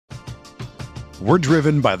We're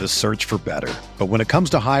driven by the search for better. But when it comes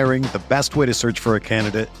to hiring, the best way to search for a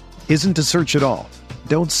candidate isn't to search at all.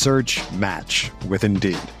 Don't search, match with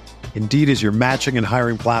Indeed. Indeed is your matching and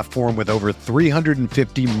hiring platform with over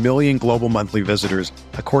 350 million global monthly visitors,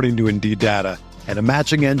 according to Indeed data, and a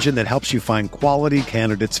matching engine that helps you find quality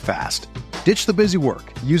candidates fast. Ditch the busy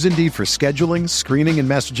work. Use Indeed for scheduling, screening, and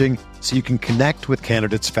messaging so you can connect with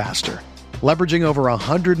candidates faster. Leveraging over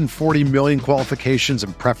 140 million qualifications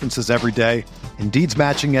and preferences every day, Indeed's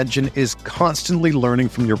matching engine is constantly learning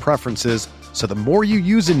from your preferences, so the more you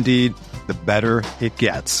use Indeed, the better it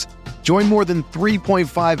gets. Join more than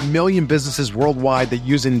 3.5 million businesses worldwide that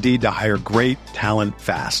use Indeed to hire great talent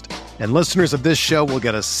fast. And listeners of this show will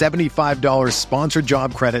get a $75 sponsored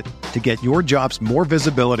job credit to get your jobs more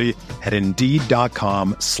visibility at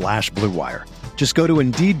Indeed.com/Blue Wire. Just go to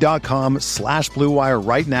Indeed.com/Blue Wire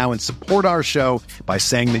right now and support our show by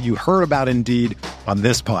saying that you heard about Indeed on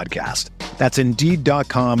this podcast. That's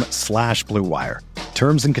Indeed.com/Blue Wire.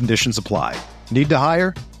 Terms and conditions apply. Need to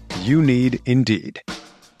hire? You need Indeed.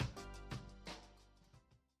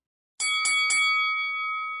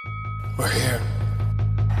 We're here.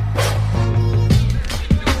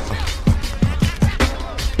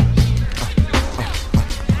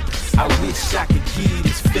 I wish I could give you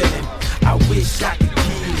this feeling. I wish I could give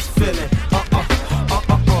you this feeling.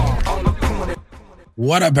 On the corner.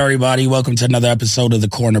 What up, everybody? Welcome to another episode of the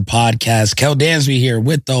Corner Podcast. Kel Dansby here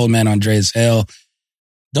with the old man Andreas Hale.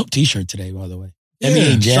 Dope t-shirt today, by the way. Yeah,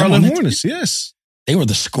 NBA Jam Charlotte Hornets, yes. They were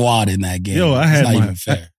the squad in that game. Yo, I It's had not my, even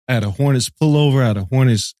fair. I had a Hornets pullover,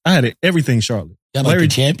 I had everything Charlotte. You got like the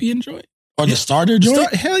champion joint? Or the starter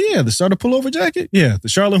joint? Hell yeah, the starter pullover jacket. Yeah, the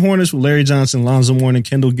Charlotte Hornets with Larry Johnson, Lonzo Mourning,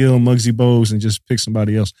 Kendall Gill, Muggsy Bogues, and just pick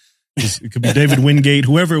somebody else. It could be David Wingate,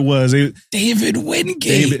 whoever it was. David Wingate.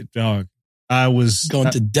 David, dog. I was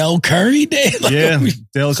going to Del Curry Day. Yeah,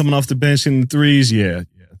 Del coming off the bench in the threes. Yeah.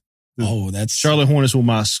 That's Charlotte Hornets were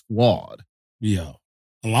my squad. Yo,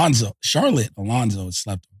 Alonzo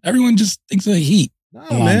slept. Everyone just thinks of the Heat. Nah,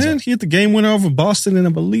 man, he hit the game winner over Boston in, I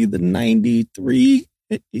believe, the 93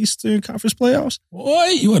 Eastern Conference playoffs. Boy,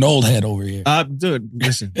 you an old head over here. Dude,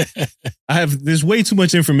 listen, there's way too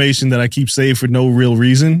much information that I keep saved for no real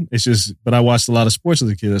reason. It's just, but I watched a lot of sports as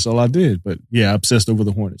a kid. That's all I did. But yeah, obsessed over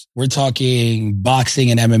the Hornets. We're talking boxing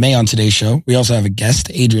and MMA on today's show. We also have a guest,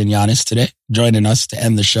 Adrian Yannis, today, joining us to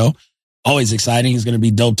end the show. Always exciting. He's going to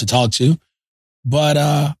be dope to talk to. But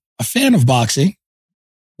a fan of boxing,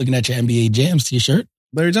 looking at your NBA Jams t-shirt.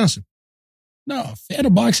 Larry Johnson. No, fan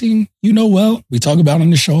of boxing, you know well. We talk about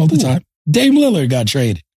on the show all the time. Dame Lillard got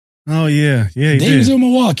traded. Oh, yeah. Yeah, he Dame's did. in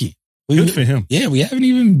Milwaukee. Good for him. Yeah, we haven't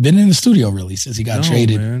even been in the studio really since he got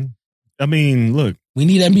traded. Man. I mean, look. We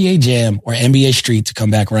need NBA Jam or NBA Street to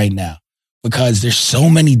come back right now because there's so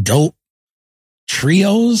many dope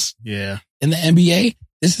trios in the NBA.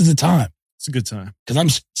 This is the time. It's a good time. Because I'm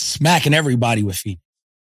smacking everybody with Phoenix.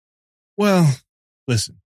 Well,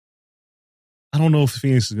 listen. I don't know if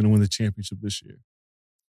Phoenix is going to win the championship this year.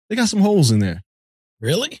 They got some holes in there.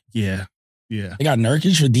 Really? Yeah. They got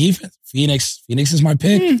Nurkic for defense. Phoenix is my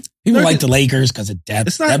pick. People like the Lakers because of depth.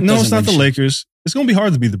 It's not the Lakers. It's going to be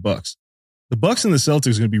hard to beat the Bucks. The Bucks and the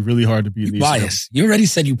Celtics are going to be really hard to beat. You're biased. You already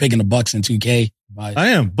said you're picking the Bucks in 2K. Biased. I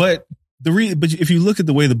am, but but if you look at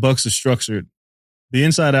the way the Bucks are structured, the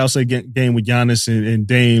inside-outside game with Giannis and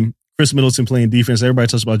Dame, Chris Middleton playing defense, everybody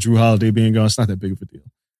talks about Drew Holiday being gone. It's not that big of a deal,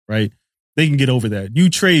 right? They can get over that. You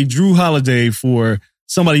trade Drew Holiday for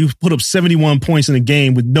somebody who put up 71 points in a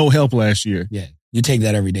game with no help last year. Yeah, you take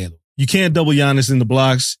that every day. You can't double Giannis in the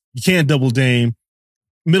blocks. You can't double Dame.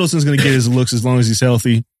 Middleton's going to get his looks as long as he's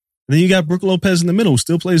healthy. And then you got Brook Lopez in the middle who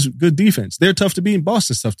still plays good defense. They're tough to beat, and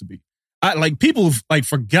Boston's tough to beat. People have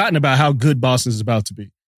forgotten about how good Boston's about to be.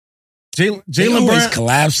 Jaylen Brown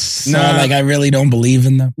collapse. I really don't believe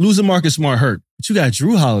in them. Losing Marcus Smart hurt. But you got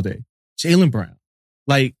Drew Holiday, Jaylen Brown.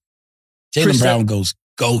 Jaylen Brown goes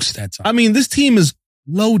ghost that time. I mean, this team is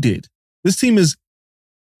loaded. This team is.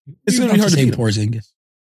 It's going to be hard to beat Porzingis.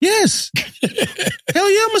 Yes. Hell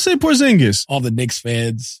yeah, I'm going to say Porzingis. All the Knicks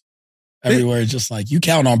fans everywhere just like, you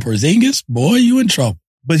count on Porzingis, boy, you in trouble.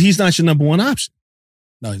 But he's not your number one option.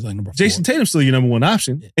 No, he's like number 4. Jason Tatum's still your number one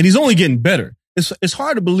option, and he's only getting better. It's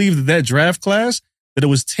hard to believe that draft class, that it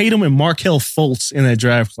was Tatum and Markelle Fultz in that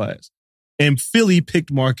draft class, and Philly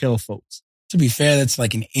picked Markelle Fultz. To be fair, that's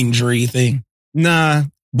like an injury thing. Nah.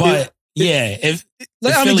 But if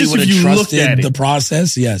Philly would have trusted the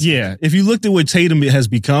process, yes. Yeah. If you looked at what Tatum has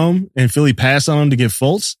become and Philly passed on him to get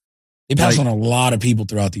Fultz. They passed on a lot of people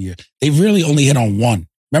throughout the year. They've really only hit on one.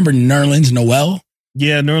 Remember Nerlens Noel?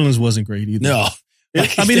 Yeah, Nerlens wasn't great either. No.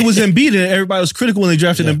 It was Embiid, and everybody was critical when they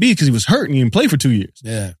drafted Embiid because he was hurt and he didn't play for 2 years.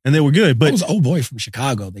 Yeah. And they were good. But it was an old boy from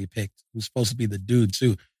Chicago they picked. He was supposed to be the dude,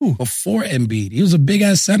 too. Before Embiid. He was a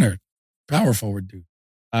big-ass center. Power forward dude.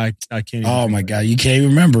 I can't even my God. You can't even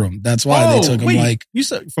remember him. That's why they took him You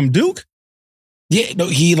said from Duke? Yeah, no,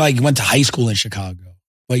 he went to high school in Chicago.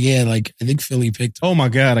 But yeah, I think Philly picked him. Oh my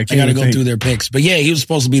God. I got to go through their picks. But yeah, he was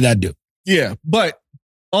supposed to be that dude. Yeah. But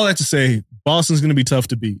all that to say, Boston's going to be tough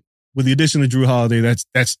to beat. With the addition of Drew Holiday,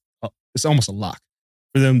 it's almost a lock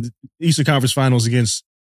for them. The Eastern Conference Finals against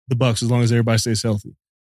the Bucks, as long as everybody stays healthy.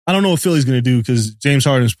 I don't know what Philly's going to do because James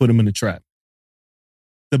Harden's put him in the trap.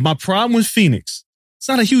 My problem with Phoenix, it's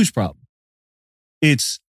not a huge problem.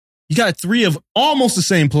 It's you got three of almost the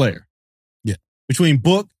same player. Yeah. Between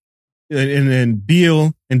Book and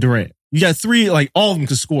Beal and Durant. You got three, all of them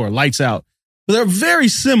can score, lights out. But they're very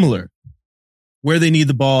similar. Where they need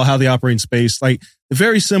the ball, how they operate in space. They're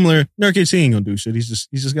very similar. Nurkic, he ain't gonna do shit. He's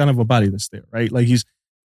just kind of a body that's there, right?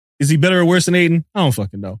 Is he better or worse than Ayton? I don't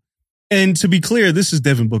fucking know. And to be clear, this is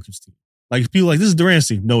Devin Booker's team. People this is Durant's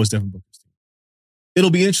team. No, it's Devin Booker's team. It'll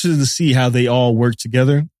be interesting to see how they all work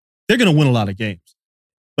together. They're gonna win a lot of games.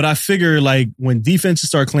 But I figure when defenses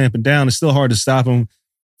start clamping down, it's still hard to stop them.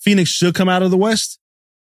 Phoenix should come out of the West.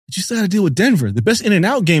 But you still got to deal with Denver. The best in and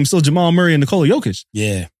out game is still Jamal Murray and Nikola Jokic.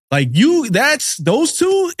 Yeah. That's those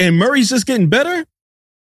two, and Murray's just getting better.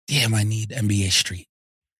 Damn, I need NBA Street.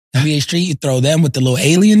 NBA Street, you throw them with the little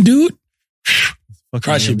alien dude.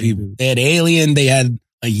 Crushing people. Dude. They had Alien, they had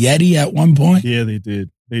a Yeti at one point. Yeah, they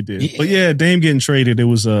did. Yeah. But yeah, Dame getting traded,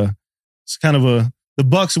 it's kind of the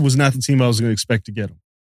Bucks was not the team I was going to expect to get them.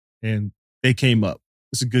 And they came up.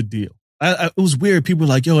 It's a good deal. It was weird. People were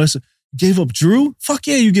like, yo, you gave up Drew? Fuck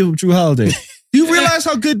yeah, you gave up Drew Holiday. Do you realize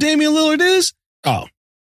how good Damian Lillard is? Oh.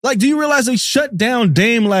 Do you realize they shut down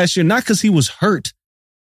Dame last year? Not because he was hurt.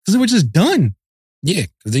 Because they were just done. Yeah,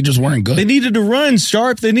 because they just weren't good. They needed to run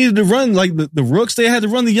sharp. They needed to run the rooks. They had to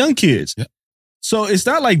run the young kids. Yeah. So it's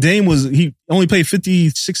not like Dame he only played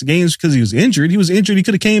 56 games because he was injured. He was injured. He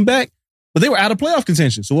could have came back. But they were out of playoff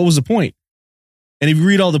contention. So what was the point? And if you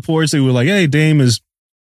read all the reports, they were like, hey, Dame is...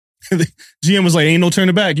 the GM was like, ain't no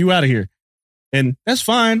turning back. You out of here. And that's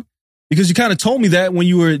fine. Because you kind of told me that when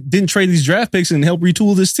you didn't trade these draft picks and help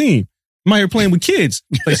retool this team. I'm out here playing with kids,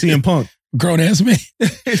 like CM Punk. Grown ass man.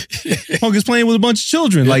 Punk is playing with a bunch of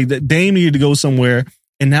children. Yeah. Dame needed to go somewhere,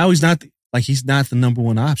 and now he's not the number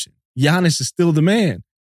one option. Giannis is still the man.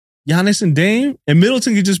 Giannis and Dame and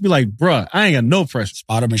Middleton could just be like, bruh, I ain't got no pressure.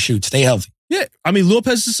 Spot him and shoot. Stay healthy. Yeah,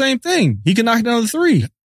 Lopez is the same thing. He can knock down the three.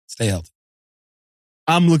 Stay healthy.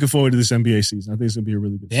 I'm looking forward to this NBA season. I think it's gonna be a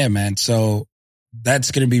really good season. Yeah, man. So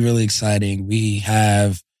that's going to be really exciting. We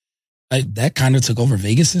have that kind of took over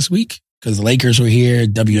Vegas this week because the Lakers were here.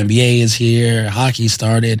 WNBA is here. Hockey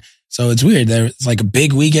started. So it's weird. It's like a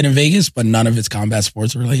big weekend in Vegas, but none of it's combat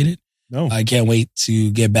sports related. No. I can't wait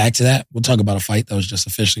to get back to that. We'll talk about a fight that was just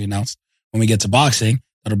officially announced. When we get to boxing,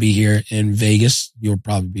 that'll be here in Vegas. You'll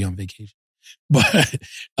probably be on vacation. But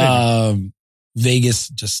Vegas,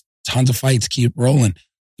 just tons of fights keep rolling.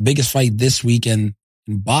 The biggest fight this weekend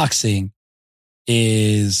in boxing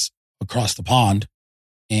is across the pond.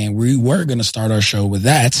 And we were going to start our show with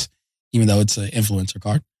that, even though it's an influencer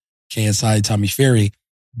card, KSI, Tommy Fury.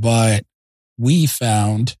 But we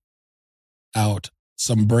found out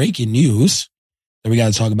some breaking news that we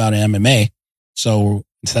got to talk about in MMA. So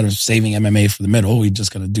instead of saving MMA for the middle, we're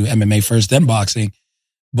just going to do MMA first, then boxing.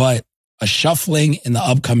 But a shuffling in the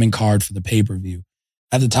upcoming card for the pay-per-view.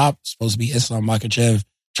 At the top, supposed to be Islam Makhachev,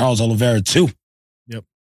 Charles Oliveira 2. Yep.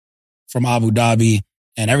 From Abu Dhabi,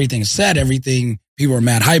 and everything is said, people are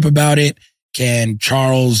mad hype about it. Can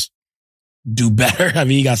Charles do better? I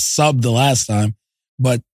mean, he got subbed the last time,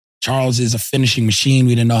 but Charles is a finishing machine.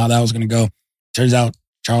 We didn't know how that was going to go. Turns out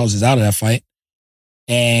Charles is out of that fight.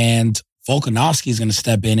 And Volkanovski is going to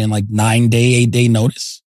step in like 8-day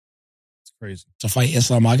notice. It's crazy. To fight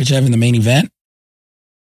Islam Makhachev in the main event.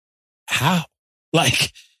 How?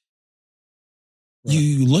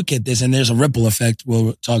 You look at this and there's a ripple effect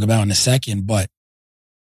we'll talk about in a second, but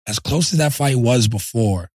as close as that fight was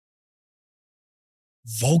before,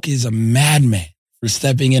 Volk is a madman for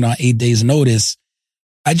stepping in on 8 days notice.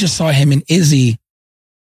 I just saw him and Izzy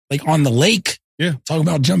on the lake. Yeah. Talking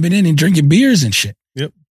about jumping in and drinking beers and shit.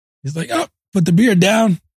 Yep. He's like, oh, put the beer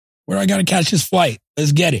down. Where I got to catch this flight.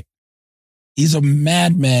 Let's get it. He's a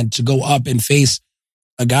madman to go up and face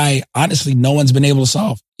a guy, honestly, no one's been able to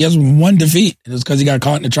solve. He has one defeat, and it's because he got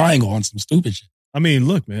caught in a triangle on some stupid shit. I mean,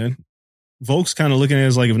 look, man, Volk's kind of looking at it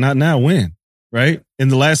as if not now, when, right?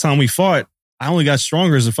 And the last time we fought, I only got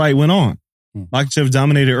stronger as the fight went on. Makhachev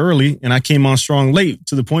dominated early, and I came on strong late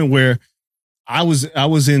to the point where I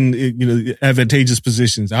was in advantageous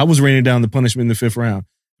positions. I was raining down the punishment in the 5th round.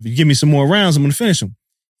 If you give me some more rounds, I'm going to finish him.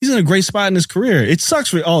 He's in a great spot in his career. It sucks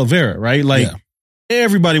for Oliveira, right? Like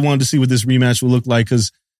everybody wanted to see what this rematch would look like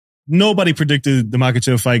because nobody predicted the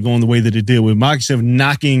Makhachev fight going the way that it did, with Makhachev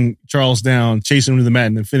knocking Charles down, chasing him to the mat,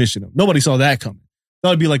 and then finishing him. Nobody saw that coming.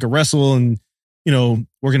 Thought it'd be like a wrestle and,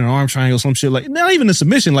 working an arm triangle, some shit. Like, not even a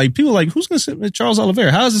submission. Like, people like, who's going to submit Charles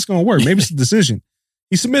Oliveira? How is this going to work? Maybe it's a decision.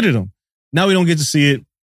 He submitted him. Now we don't get to see it.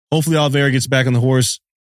 Hopefully Oliveira gets back on the horse.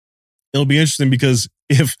 It'll be interesting because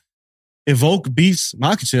if Volk beats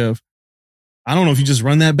Makhachev, I don't know if you just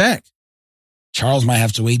run that back. Charles might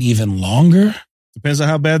have to wait even longer. Depends on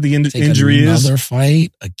how bad the injury is. Another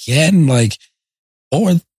fight again,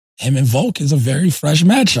 or him and Volk is a very fresh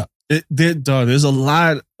matchup. There's a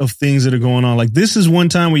lot of things that are going on. Like, this is one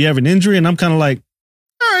time where you have an injury, and I'm kind of like,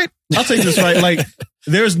 all right, I'll take this fight. Like,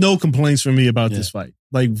 there's no complaints from me about this fight.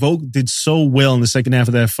 Like, Volk did so well in the second half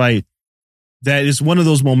of that fight that it's one of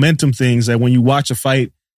those momentum things that when you watch a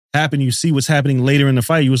fight happen, you see what's happening later in the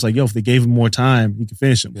fight, you was like, yo, if they gave him more time, he could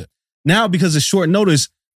finish him. Yeah. Now, because of short notice,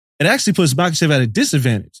 it actually puts Makhachev at a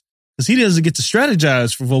disadvantage because he doesn't get to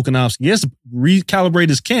strategize for Volkanovski. He has to recalibrate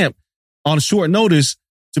his camp on short notice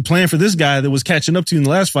to plan for this guy that was catching up to you in the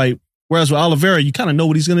last fight. Whereas with Oliveira, you kind of know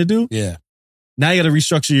what he's going to do. Yeah. Now you got to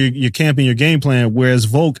restructure your camp and your game plan. Whereas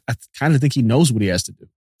Volk, I kind of think he knows what he has to do.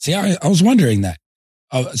 See, I was wondering that,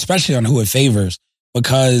 especially on who it favors,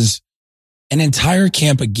 because an entire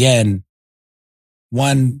camp again,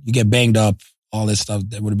 one, you get banged up, all this stuff,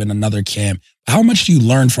 that would have been another camp. How much do you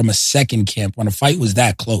learn from a second camp when a fight was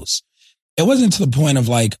that close? It wasn't to the point of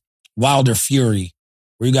like Wilder Fury,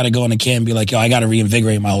 where you got to go in the camp and be like, yo, I got to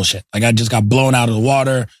reinvigorate my whole shit. Like, I just got blown out of the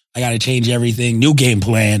water. I got to change everything. New game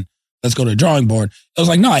plan. Let's go to the drawing board. It was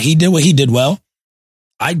like, no, he did what he did well.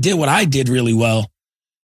 I did what I did really well.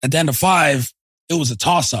 At the end of 5, it was a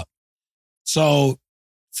toss-up. So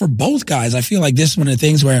for both guys, I feel like this is one of the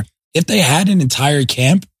things where if they had an entire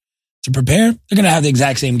camp to prepare, they're going to have the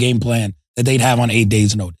exact same game plan that they'd have on 8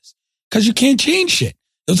 days' notice. Because you can't change shit.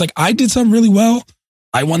 It was like, I did something really well.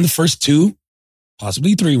 I won the first 2,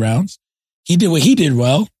 possibly 3 rounds. He did what he did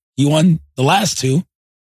well. He won the last 2,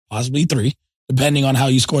 possibly 3, depending on how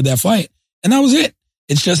you scored that fight. And that was it.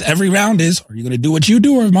 It's just every round is, are you going to do what you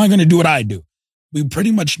do or am I going to do what I do? We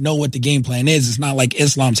pretty much know what the game plan is. It's not like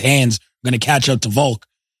Islam's hands are going to catch up to Volk.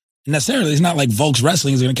 And necessarily, it's not like Volk's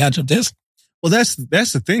wrestling is going to catch up to Islam. Well, that's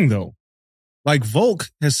the thing, though. Like, Volk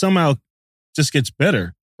has somehow just gets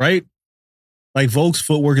better, right? Like, Volk's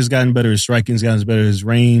footwork has gotten better. His striking has gotten better. His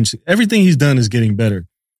range. Everything he's done is getting better.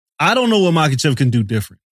 I don't know what Makhachev can do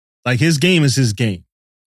different. Like, his game is his game.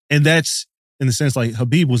 And that's, in the sense, like,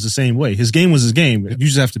 Khabib was the same way. His game was his game. You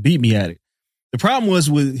just have to beat me at it. The problem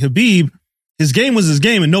was with Khabib, his game was his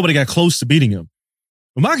game and nobody got close to beating him.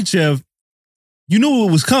 With Makhachev, you knew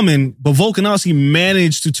what was coming, but Volkanovski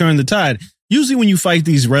managed to turn the tide. Usually when you fight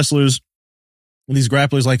these wrestlers and these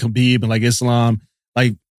grapplers like Khabib and like Islam,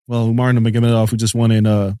 like, well, Umar Nurmagomedov, who just won in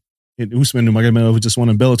Usman Nurmagomedov, who just won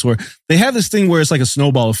in Bellator, they have this thing where it's like a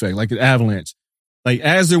snowball effect, like an avalanche. Like,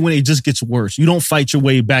 as they're winning, it just gets worse. You don't fight your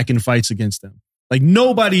way back in fights against them. Like,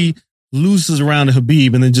 nobody loses around to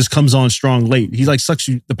Khabib and then just comes on strong late. He like sucks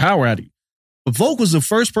the power out of you. But Volk was the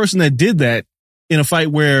first person that did that in a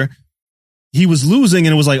fight where he was losing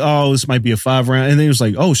and it was like, oh, this might be a 5 round. And then he was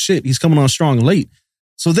like, oh shit, he's coming on strong late.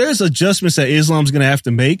 So there's adjustments that Islam's going to have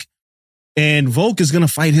to make. And Volk is going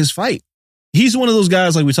to fight his fight. He's one of those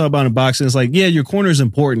guys like we talk about in boxing. It's like, yeah, your corner is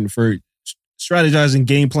important for strategizing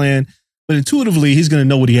game plan, but intuitively he's going to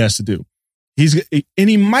know what he has to do. And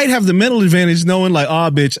he might have the mental advantage knowing like,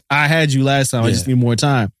 oh, bitch, I had you last time. I just need more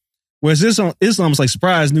time. Whereas Islam's like,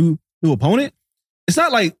 surprise, new opponent. It's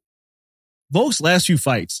not like Volk's last few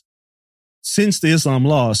fights since the Islam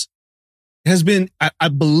loss has been, I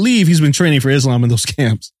believe he's been training for Islam in those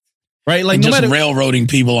camps, right? Like, and no just matter, railroading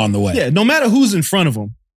people on the way. Yeah, no matter who's in front of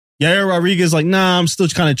him. Yair Rodriguez, like, nah, I'm still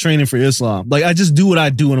kind of training for Islam. Like, I just do what I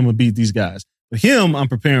do and I'm going to beat these guys. But him, I'm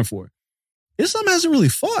preparing for. Islam hasn't really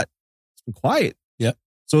fought. It's been quiet. Yep.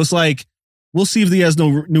 So it's like, we'll see if he has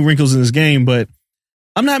no new wrinkles in his game, but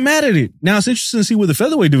I'm not mad at it. Now it's interesting to see where the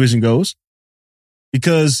featherweight division goes.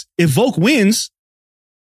 Because if Volk wins,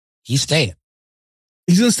 he's staying.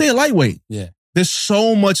 He's going to stay at lightweight. Yeah. There's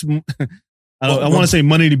so much, I want to say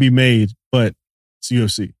money to be made, but it's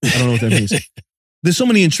UFC. I don't know what that means. There's so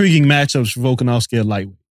many intriguing matchups for Volkanovski at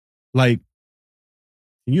lightweight. Like,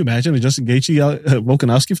 can you imagine a Justin Gaethje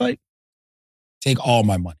Volkanovski fight? Take all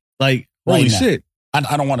my money. Like, holy shit. I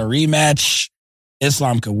don't want a rematch.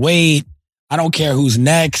 Islam could wait. I don't care who's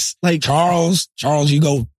next. Like Charles,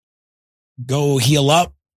 you go heal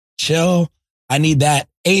up, chill. I need that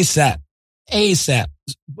ASAP.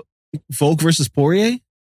 Volk versus Poirier?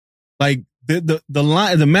 Like, the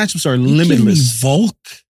matchups are You give me limitless. Volk,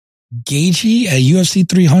 Gaethje at UFC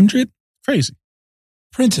 300? Crazy.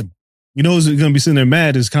 Print him. You know who's going to be sitting there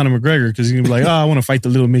mad is Conor McGregor because he's going to be like, I want to fight the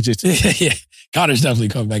little midget. Yeah. Connor's definitely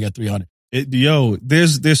coming back at 300.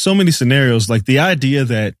 There's so many scenarios. Like the idea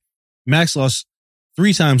that Max lost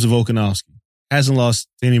 3 times to Volkanovski, hasn't lost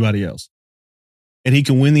to anybody else. And he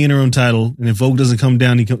can win the interim title. And if Volk doesn't come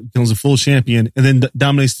down, he becomes a full champion and then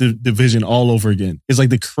dominates the division all over again. It's like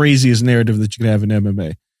the craziest narrative that you could have in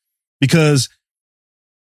MMA. Because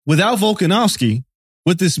without Volkanovski,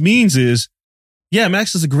 what this means is, yeah,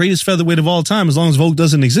 Max is the greatest featherweight of all time as long as Volk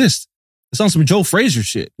doesn't exist. It's on some Joe Frazier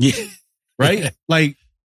shit. Yeah. Right? Like,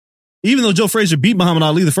 even though Joe Frazier beat Muhammad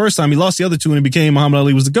Ali the first time, he lost the other 2 and it became Muhammad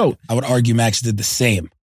Ali was the GOAT. I would argue Max did the same.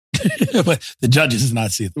 But the judges did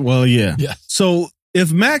not see it. Well, yeah. So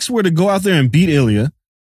if Max were to go out there and beat Ilya,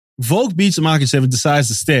 Volk beats Makhachev and decides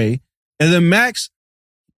to stay, and then Max,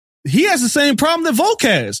 he has the same problem that Volk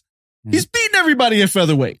has. He's beating everybody at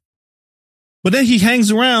featherweight. But then he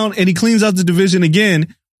hangs around and he cleans out the division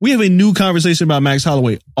again. We have a new conversation about Max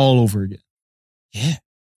Holloway all over again. Yeah.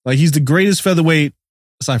 Like, he's the greatest featherweight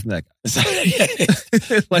aside from that guy.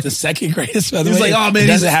 Like, the second greatest featherweight. It's like, oh man, it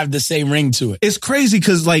doesn't have the same ring to it. It's crazy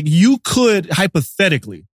because, like, you could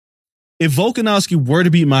hypothetically, if Volkanovski were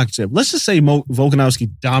to beat Makhachev, let's just say Volkanovski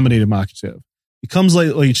dominated Makhachev, becomes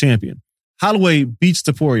late champion. Holloway beats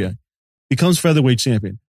Topuria, becomes featherweight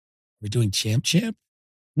champion. We're doing champ?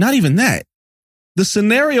 Not even that. The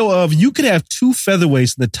scenario of you could have 2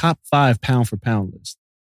 featherweights in the top 5 pound for pound list,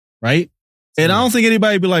 right? And I don't think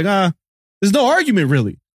anybody would be like, there's no argument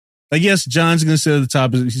really. Like, yes, John's going to sit at the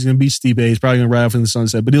top. He's going to beat Stipe. He's probably going to ride off in the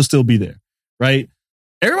sunset, but he'll still be there, right?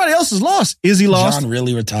 Everybody else is lost. Is he lost? John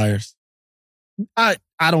really retires. I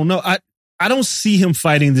don't know. I don't see him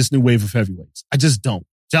fighting this new wave of heavyweights. I just don't.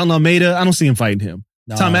 John Almeida, I don't see him fighting him.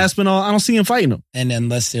 No. Tom Aspinall, I don't see him fighting him. And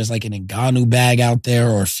unless there's like an Ngannou bag out there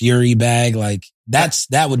or a Fury bag, like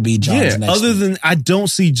that would be John's next. Other than I don't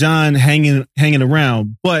see John hanging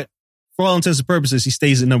around, but for all intents and purposes, he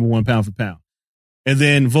stays at number 1 pound for pound. And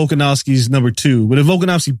then Volkanovski's number 2. But if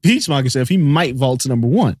Volkanovski beats Makhachev, he might vault to number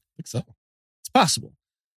 1. I think so. It's possible.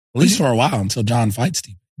 At least for a while until John fights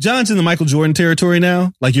Steve. John's in the Michael Jordan territory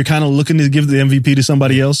now. Like, you're kind of looking to give the MVP to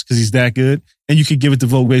somebody else because he's that good. And you could give it to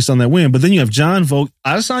Volk based on that win. But then you have John, Volk,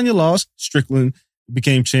 Adesanya lost, Strickland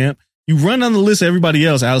became champ. You run on the list of everybody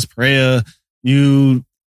else, Alex Pereira, you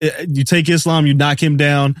take Islam, you knock him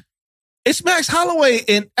down. It's Max Holloway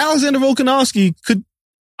and Alexander Volkanovski could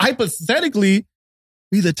hypothetically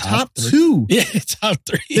be the top 2. Yeah, top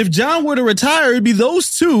 3. If John were to retire, it'd be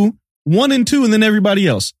those 2, 1 and 2, and then everybody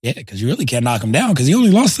else. Yeah, because you really can't knock him down because he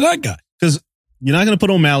only lost to that guy. Because you're not going to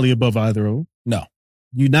put O'Malley above either of them. No.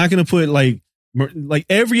 You're not going to put like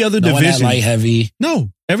every other division. Light heavy.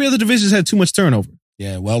 No. Every other division's had too much turnover.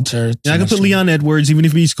 Yeah, welter. You're not going to put Leon Edwards, even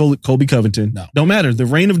if he beats Colby Covington. No. Don't matter. The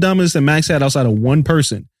reign of dominance that Max had outside of one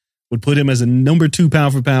person would put him as a number 2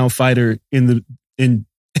 pound for pound fighter in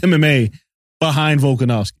MMA behind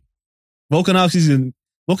Volkanovski.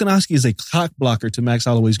 Volkanovski is a clock blocker to Max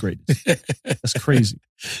Holloway's greatness. That's crazy.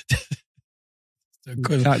 Cock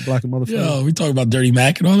blocking motherfucker. Yo, we talk about Dirty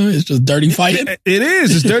Mac and all that. It's just dirty fighting. It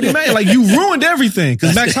is. It's Dirty Mac. Like, you ruined everything.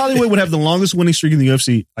 Because Max Holloway would have the longest winning streak in the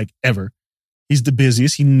UFC, like, ever. He's the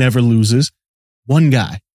busiest. He never loses. One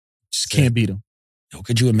guy just can't beat him. Yo,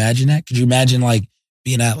 could you imagine that? Could you imagine, like,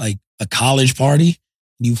 being at, like, a college party?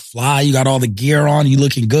 You fly, you got all the gear on, you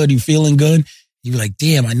looking good, you feeling good. You be like,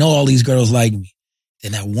 damn, I know all these girls like me.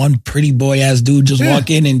 Then that one pretty boy ass dude just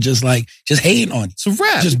walk in and just hating on you. It's a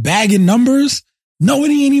wrap. Just bagging numbers. No,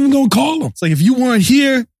 he ain't even gonna call him. It's like, if you weren't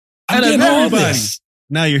here, I'm getting all this.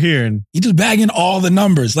 Now you're here and you just bagging all the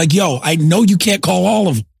numbers. Like, yo, I know you can't call all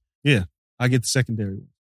of them. Yeah, I get the secondary one.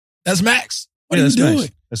 That's Max. What are you doing?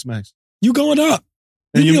 Max. That's Max. You going up.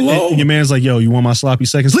 Leave me alone. And your man's like, yo, you want my sloppy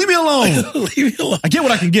seconds? Leave me alone. Leave me alone. I get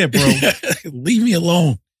what I can get, bro. Leave me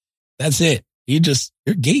alone. That's it. You're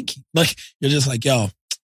gatekeep. Like, you're just like, yo,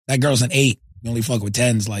 that girl's an 8. You only fuck with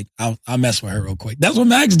 10s. Like, I'll mess with her real quick. That's what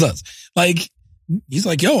Max does. Like, he's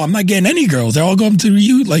like, yo, I'm not getting any girls. They're all going to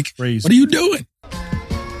you. Like, crazy. What are you doing?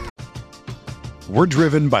 We're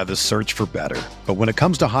driven by the search for better. But when it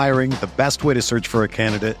comes to hiring, the best way to search for a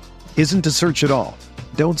candidate isn't to search at all.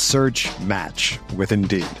 Don't search, match with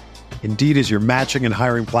Indeed. Indeed is your matching and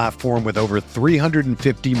hiring platform with over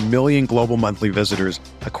 350 million global monthly visitors,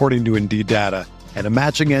 according to Indeed data, and a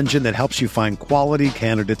matching engine that helps you find quality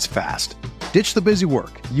candidates fast. Ditch the busy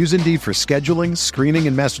work. Use Indeed for scheduling, screening,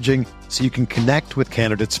 and messaging so you can connect with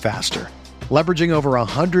candidates faster. Leveraging over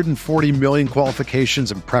 140 million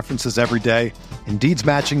qualifications and preferences every day, Indeed's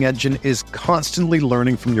matching engine is constantly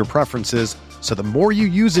learning from your preferences, so the more you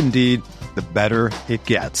use Indeed, the better it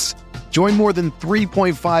gets. Join more than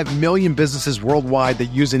 3.5 million businesses worldwide that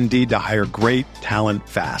use Indeed to hire great talent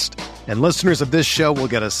fast. And listeners of this show will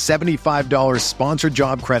get a $75 sponsored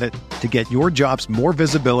job credit to get your jobs more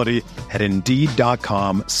visibility at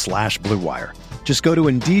Indeed.com/Blue Wire. Just go to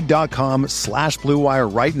Indeed.com/Blue Wire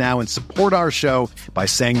right now and support our show by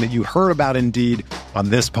saying that you heard about Indeed on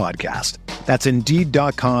this podcast. That's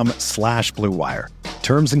Indeed.com/Blue Wire.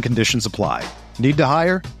 Terms and conditions apply. Need to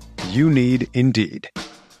hire? You need Indeed.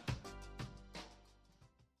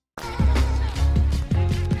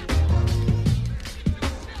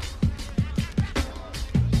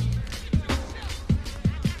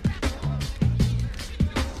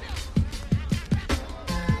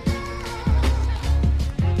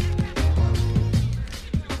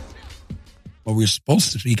 What we're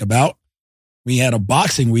supposed to speak about, we had a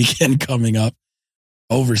boxing weekend coming up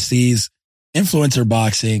overseas, influencer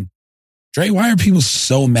boxing. Dre, why are people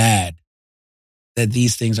so mad that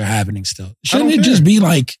these things are happening still? Shouldn't it just be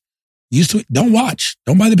like, used to it? Don't watch.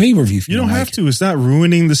 Don't buy the pay-per-view. You don't have to. It's not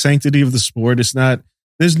ruining the sanctity of the sport. It's not,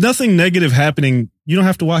 there's nothing negative happening. You don't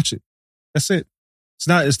have to watch it. That's it.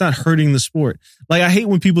 It's not hurting the sport. Like, I hate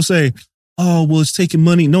when people say, oh, well, it's taking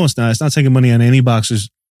money. No, it's not. It's not taking money on any boxer's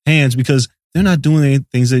hands because they're not doing any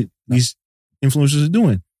things that these influencers are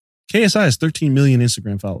doing. KSI has 13 million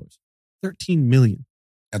Instagram followers. 13 million.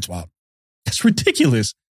 That's wild. That's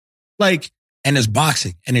ridiculous. Like, and there's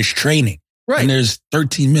boxing and there's training. Right. And there's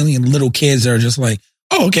 13 million little kids that are just like,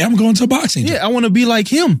 oh, okay, I'm going to boxing. Yeah, I want to be like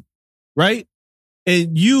him. Right?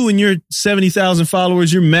 And you and your 70,000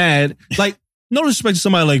 followers, you're mad. Like, no disrespect to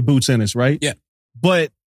somebody like Boots Ennis, right? Yeah.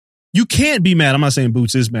 But you can't be mad. I'm not saying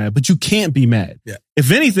Boots is mad, but you can't be mad. Yeah. If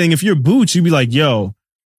anything, if you're Boots, you'd be like, yo,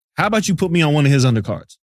 how about you put me on one of his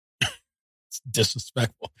undercards? It's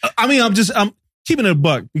disrespectful. I mean, I'm keeping it a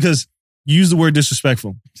buck because you use the word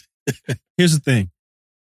disrespectful. Here's the thing.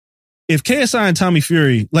 If KSI and Tommy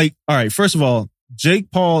Fury, like, all right, first of all, Jake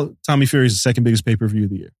Paul, Tommy Fury is the second biggest pay-per-view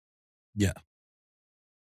of the year. Yeah.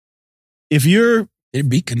 If you're... Did it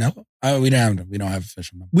beat Canelo? We don't have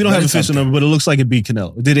official number. We don't have official number, but it looks like it beat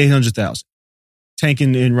Canelo. It did 800,000. Tank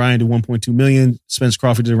and Ryan did 1.2 million. Spence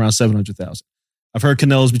Crawford did around 700,000. I've heard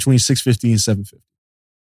Canelo's between 650 and 750.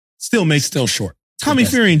 Still short. Tommy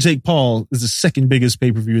Fury and Jake Paul is the second biggest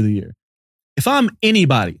pay-per-view of the year. If I'm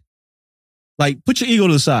anybody, like, put your ego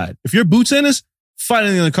to the side. If you're Boots Ennis, fight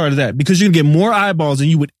on the other card of that because you're going to get more eyeballs than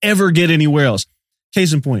you would ever get anywhere else.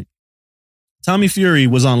 Case in point, Tommy Fury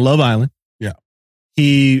was on Love Island. Yeah.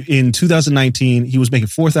 In 2019, he was making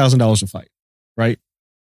 $4,000 a fight, right?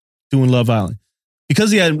 Doing Love Island.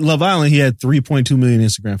 Because he had Love Island, he had 3.2 million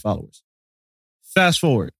Instagram followers. Fast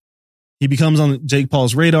forward. He becomes on Jake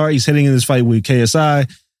Paul's radar. He's heading in this fight with KSI.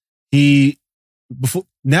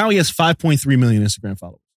 Now he has 5.3 million Instagram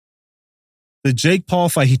followers. The Jake Paul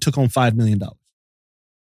fight, he took home $5 million.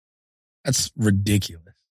 That's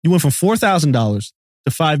ridiculous. You went from $4,000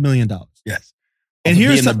 to $5 million. Yes. And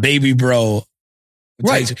here's the baby bro.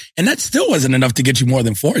 Right. And that still wasn't enough to get you more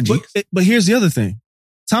than 4 G. But here's the other thing.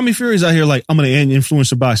 Tommy Fury's out here like, I'm going to end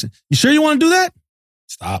influencer boxing. You sure you want to do that?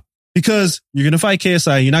 Stop. Because you're going to fight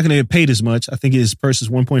KSI. You're not going to get paid as much. I think his purse is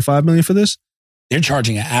 $1.5 million for this. They're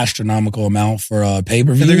charging an astronomical amount for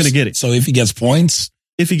pay-per-views. And they're going to get it. So if he gets points.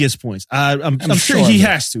 I'm sure he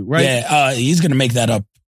has to, right? Yeah, he's going to make that up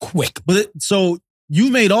quick. So you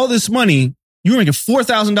made all this money. You were making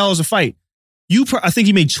 $4,000 a fight. I think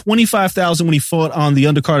he made $25,000 when he fought on the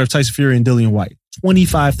undercard of Tyson Fury and Dillian White.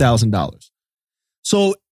 $25,000.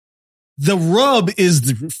 So the rub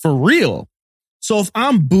is for real. So if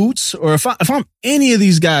I'm Boots or if I'm any of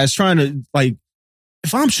these guys trying to, like,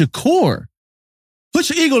 if I'm Shakur, put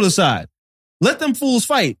your ego to the side. Let them fools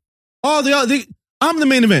fight. I'm the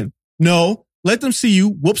main event. No, let them see you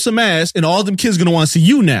whoop some ass and all them kids going to want to see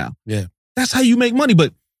you now. Yeah. That's how you make money.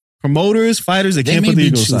 But promoters, fighters, they can't put the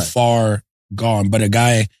ego aside. They may be too far gone, but a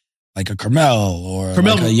guy like a Carmel or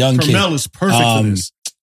like a young kid. Carmel is perfect for this.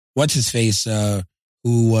 What's his face?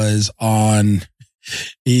 Who was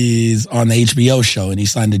he's on the HBO show and he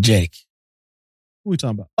signed to Jake. Who are we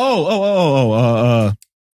talking about? I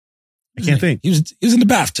can't think. He was in the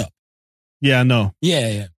bathtub. Yeah, I know.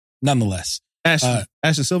 Yeah. Nonetheless.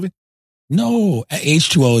 Ashton Sylvie? No,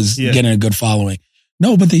 H2O is getting a good following.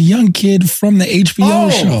 No, but the young kid from the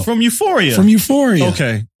HBO show. From Euphoria.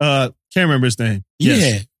 Okay. Can't remember his name. Yes.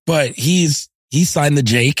 Yeah, but he signed the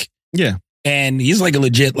Jake. Yeah. And he's like a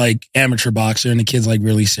legit like amateur boxer and the kid's like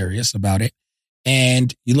really serious about it.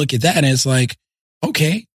 And you look at that and it's like,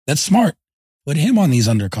 okay, that's smart. put him on these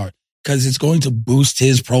undercards because it's going to boost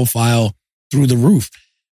his profile through the roof.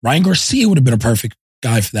 Ryan Garcia would have been a perfect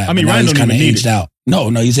guy for that. I mean, Ryan he's kind of aged out. No,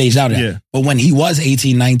 he's aged out. Yeah. But when he was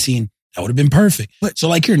 18, 19, that would have been perfect. But so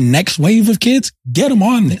like your next wave of kids, get them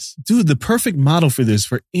on this. Dude, the perfect model for this,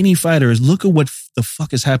 for any fighter, is look at what the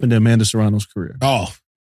fuck has happened to Amanda Serrano's career. Oh,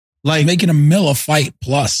 like making $1 million a fight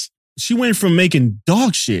plus. She went from making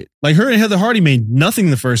dog shit. Like her and Heather Hardy made nothing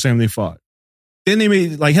the first time they fought. Then they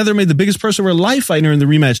made, like Heather made the biggest purse of her life fighting her in the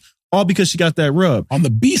rematch, all because she got that rub. On the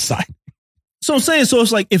B side. So I'm saying, so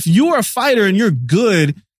it's like, if you're a fighter and you're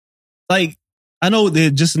good, like, I know they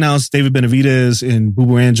just announced David Benavidez and Boo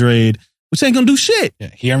Boo Andrade, which ain't gonna do shit. Yeah,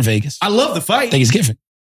 here in Vegas. I love the fight. Thanksgiving.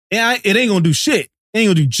 Yeah, it ain't gonna do shit. It ain't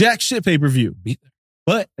gonna do jack shit pay-per-view.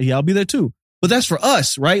 But yeah, I'll be there too. But that's for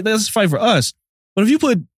us, right? That's a fight for us. But if you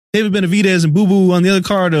put David Benavidez and Boo Boo on the other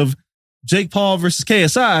card of Jake Paul versus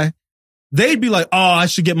KSI, they'd be like, oh, I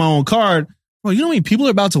should get my own card. Bro, you know how many people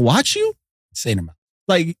are about to watch you? Say them.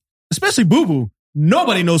 Like, especially Boo Boo.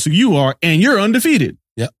 Nobody knows who you are, and you're undefeated.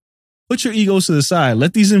 Yep. Put your egos to the side.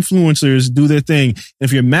 Let these influencers do their thing. And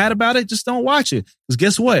if you're mad about it, just don't watch it. Because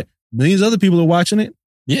guess what? Millions of other people are watching it.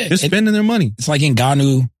 Yeah. They're spending their money. It's like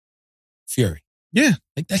Ngannou Fury. Yeah.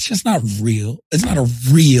 Like, that's just not real. It's not a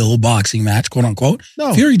real boxing match, quote unquote.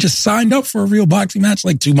 No. Fury just signed up for a real boxing match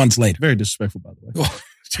like 2 months later. Very disrespectful, by the way.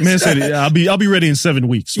 Man said, I'll be ready in 7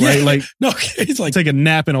 weeks, right? Yeah. Like, no, he's like, take a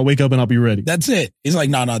nap and I'll wake up and I'll be ready. That's it. He's like,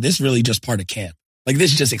 no, this is really just part of camp. Like,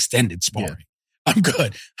 this is just extended sparring. Yeah. I'm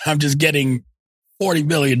good. I'm just getting $40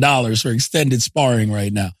 million for extended sparring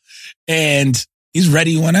right now. And he's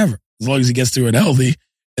ready whenever, as long as he gets through it healthy.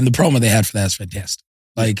 And the promo they had for that is fantastic.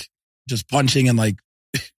 Like, just punching and like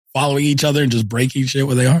following each other and just breaking shit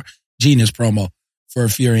where they are. Genius promo for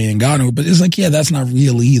Fury and Ngannou. But it's like, yeah, that's not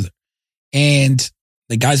real either. And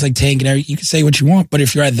the guys like Tank and everything, you can say what you want, but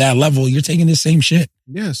if you're at that level, you're taking the same shit.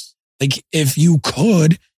 Yes. Like, if you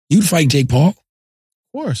could, you'd fight Jake Paul. Of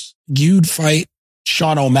course. You'd fight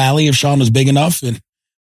Sean O'Malley if Sean was big enough. And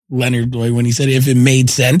Leonard, when he said if it made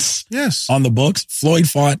sense. Yes. On the books. Floyd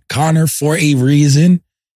fought Conor for a reason.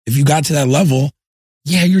 If you got to that level,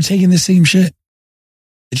 yeah, you're taking the same shit.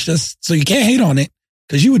 It's just, so you can't hate on it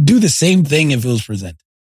because you would do the same thing if it was presented.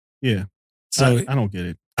 Yeah. So I don't get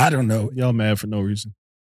it. I don't know. Y'all mad for no reason.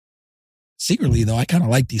 Secretly, though, I kind of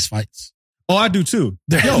like these fights. Oh, I do too.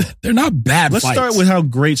 They're not bad Let's fights. start with how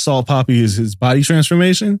great Salt Poppy is, his body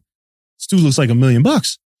transformation. This dude looks like $1 million.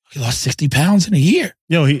 He lost 60 pounds in a year.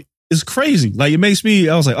 Yo, it's crazy. Like, it makes me,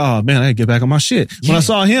 I was like, oh man, I gotta get back on my shit. When I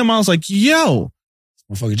saw him, I was like, yo.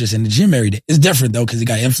 Motherfucker just in the gym every day. It's different though, because he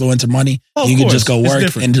got influencer money. Oh, you can just go work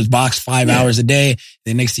different. and just box 5 hours a day.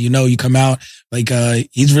 Then next thing you know, you come out. Like,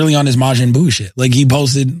 he's really on his Majin Buu shit. Like, he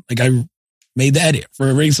posted, like, I made the edit for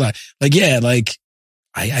a ringside. Like, yeah, like,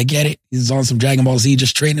 I get it. He's on some Dragon Ball Z,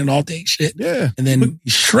 just training all day shit. Yeah. And then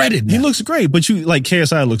he's shredded now. He looks great, but you, like,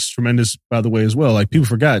 KSI looks tremendous, by the way, as well. Like, people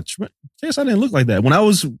forgot. KSI didn't look like that. When I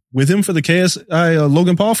was with him for the KSI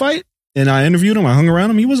Logan Paul fight, and I interviewed him, I hung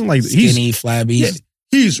around him, he wasn't like skinny, flabby. Yeah,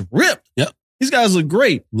 he's ripped. Yep. These guys look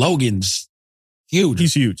great. Logan's huge.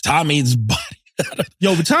 He's huge. Tommy's body.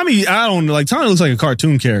 Yo, but Tommy, I don't know, like, Tommy looks like a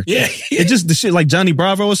cartoon character. Yeah. It just, the shit like Johnny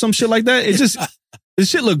Bravo or some shit like that, it just, the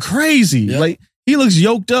shit look crazy. Yep. Like, he looks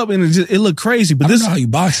yoked up and it looked crazy. But I don't know how you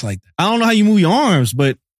box like that. I don't know how you move your arms,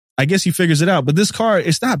 but I guess he figures it out. But this card,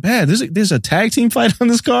 it's not bad. There's a tag team fight on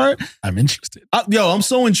this card. I'm interested. I'm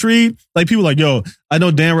so intrigued. Like, people like, yo, I know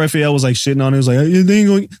Dan Raphael was like shitting on it. He was like,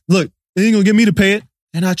 they ain't gonna get me to pay it.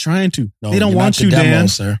 They're not trying to. No, they don't want you, demo, Dan.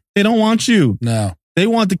 Sir. They don't want you. No. They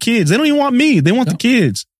want the kids. They don't even want me. They want the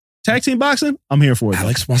kids. Tag team boxing, I'm here for it.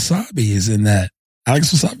 Alex Wasabi is in that.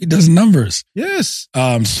 Alex Wasabi does numbers. Yes.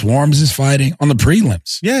 Swarms is fighting on the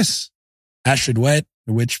prelims. Yes. Astrid Wet,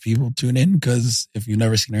 which people tune in because if you've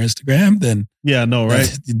never seen her Instagram, then yeah, no,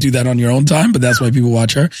 right. You do that on your own time, but that's why people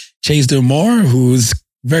watch her. Chase Dumore, who's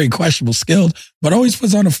very questionable skilled, but always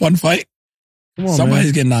puts on a fun fight. Come on, Somebody's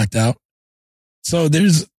man. getting knocked out. So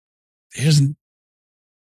there's the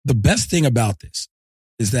best thing about this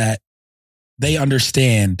is that they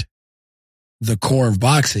understand the core of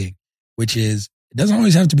boxing, which is it doesn't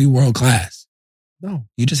always have to be world class. No.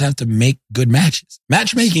 You just have to make good matches.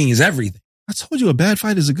 Matchmaking is everything. I told you a bad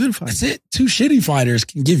fight is a good fight. That's it. Two shitty fighters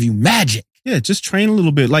can give you magic. Yeah, just train a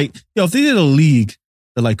little bit. Like, yo, if they did a league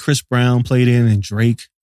that like Chris Brown played in and Drake,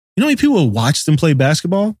 you know how many people would watch them play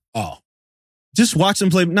basketball? Oh. Just watch them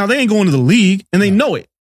play. Now, they ain't going to the league and they know it.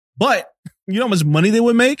 But you know how much money they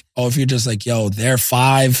would make? Oh, if you're just like, yo, they're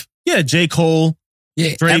 5. Yeah, J. Cole.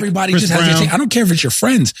 Yeah, Drake, everybody Chris just has Brown. their team. I don't care if it's your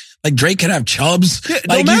friends. Like Drake could have Chubbs. Yeah, it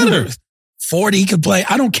like don't matter. 40 could play.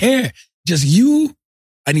 I don't care. Just you.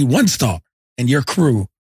 I need one star. and your crew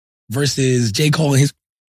versus J. Cole and his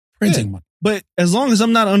printing money. But as long as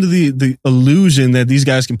I'm not under the illusion that these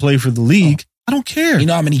guys can play for the league, I don't care. You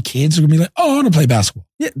know how many kids are going to be like, oh, I want to play basketball.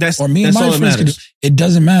 Yeah, that's or me and my friends can do. It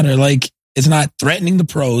doesn't matter. Like, it's not threatening the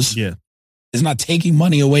pros. Yeah. It's not taking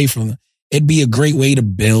money away from them. It'd be a great way to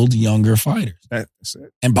build younger fighters. That's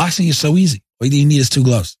it. And boxing is so easy. All you need is 2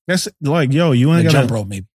 gloves. That's like, yo, you ain't got jump rope,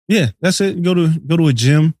 maybe. Yeah, that's it. Go to a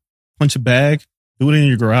gym, punch a bag, do it in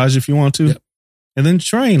your garage if you want to, and then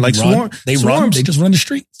train. Like Swarms, they just run the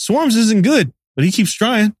street. Swarms isn't good, but he keeps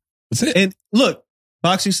trying. That's it. And look,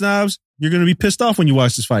 boxing snobs, you're gonna be pissed off when you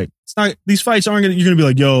watch this fight. It's not; these fights aren't gonna. You're gonna be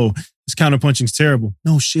like, yo, this counterpunching's terrible.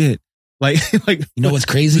 No shit. Like you know what's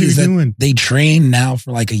crazy is that they train now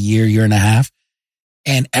for like a year and a half.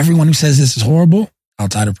 And everyone who says this is horrible,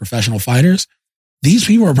 outside of professional fighters, these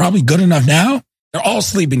people are probably good enough now. They're all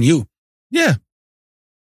sleeping you. Yeah.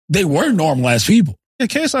 They were normal ass people. Yeah,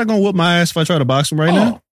 KSI gonna whoop my ass if I try to box him right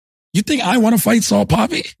now. You think I want to fight Salt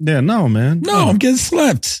Poppy? Yeah, no, man. No, I'm getting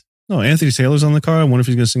slept. No, Anthony Taylor's on the card. I wonder if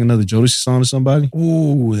he's gonna sing another Jodeci song to somebody.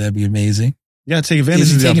 Ooh, that'd be amazing. You gotta take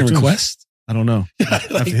advantage of the taking opportunity. Requests? I don't know. I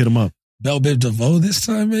have to hit him up. Bell Biv DeVoe this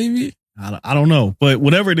time, maybe? I don't know. But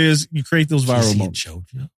whatever it is, you create those viral moments.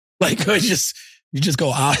 Like, you just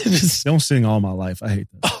go out and just... Don't sing All My Life. I hate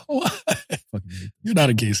that. Oh, fucking hate You're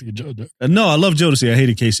not a KSI and JoJo. No, I love Jodeci. I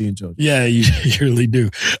hated KSI and JoJo. Yeah, you really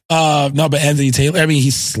do. No, but Anthony Taylor, I mean,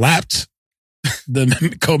 he slapped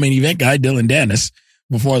the co-main event guy, Dylan Dennis,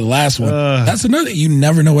 before the last one. That's another... You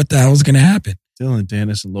never know what the hell is going to happen. Dylan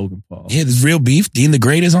Dennis and Logan Paul. Yeah, there's real beef. Dean the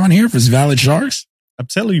Great is on here for his Valid Sharks. I'm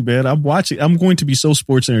telling you, man, I'm watching. I'm going to be so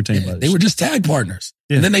sports entertained by this. They were just tag partners.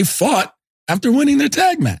 Yeah. And then they fought after winning their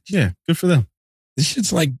tag match. Yeah, good for them. This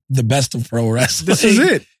shit's like the best of pro wrestling. This is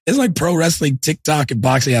it. It's like pro wrestling, TikTok, and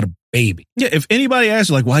boxing had a baby. Yeah, if anybody asks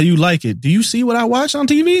you, like, why do you like it? Do you see what I watch on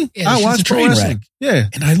TV? Yeah, I watch pro wrestling. Wreck. Yeah.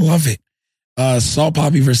 And I love it. Salt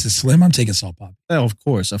Poppy versus Slim. I'm taking Salt Poppy. Oh, of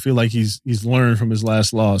course. I feel like he's learned from his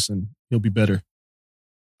last loss and he'll be better.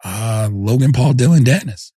 Logan Paul, Dylan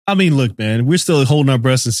Dennis. I mean, look, man, we're still holding our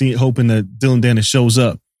breaths and hoping that Dylan Dennis shows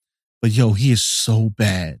up. But yo, he is so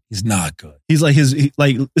bad. He's not good. He's like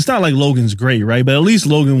it's not like Logan's great, right? But at least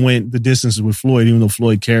Logan went the distances with Floyd, even though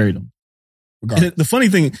Floyd carried him. And the funny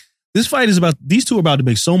thing, this fight is about, these two are about to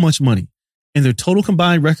make so much money. And their total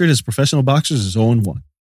combined record as professional boxers is 0-1.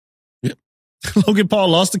 Yep. Logan Paul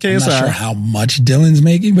lost to KSI. I'm not sure how much Dylan's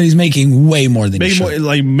making, but he's making way more than he should.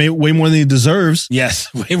 Way more than he deserves.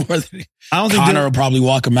 Yes, way more than I don't think Connor will probably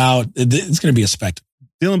walk him out. It's going to be a spectacle.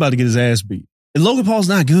 Dylan about to get his ass beat. And Logan Paul's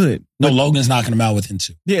not good. No, Logan's knocking him out within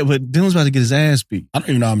 2. Yeah, but Dylan's about to get his ass beat. I don't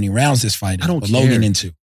even know how many rounds this fight is. I don't care. Logan in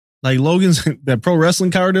 2. Like Logan's, that pro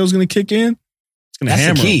wrestling Cardale's going to kick in. It's going to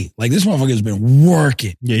hammer. That's the key. Like this motherfucker's been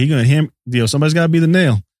working. Yeah, he's going to hammer. Yo, somebody's got to be the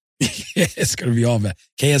nail. Yeah, it's going to be all bad.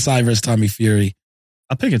 KSI versus Tommy Fury.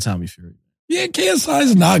 I'm picking Tommy Fury. Yeah, KSI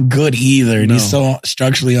is not good either. And he's so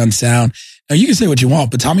structurally unsound. Now, you can say what you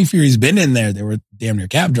want, but Tommy Fury's been in there. They were damn near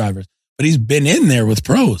cab drivers. But he's been in there with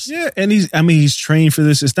pros. Yeah, and he's trained for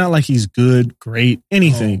this. It's not like he's good, great,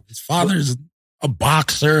 anything. His father's a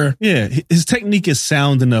boxer. Yeah, his technique is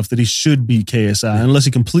sound enough that he should beat KSI unless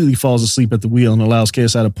he completely falls asleep at the wheel and allows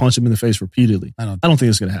KSI to punch him in the face repeatedly. I don't think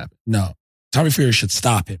it's going to happen. No. Tommy Fury should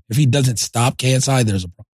stop him. If he doesn't stop KSI, there's a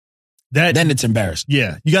problem. Then it's embarrassing.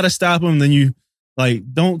 Yeah, you got to stop him. Then you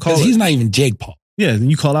don't call. Because he's not even Jake Paul. Yeah,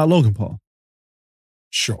 then you call out Logan Paul.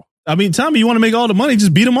 Sure. I mean, Tommy, you want to make all the money,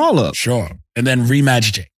 just beat them all up. Sure. And then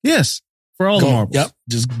rematch Jake. Yes. For all the marbles. Yep.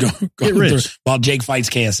 Just go get rich. While Jake fights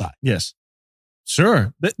KSI. Yes.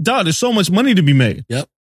 Sure. Dog, there's so much money to be made. Yep.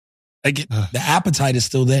 The appetite is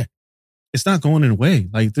still there. It's not going away.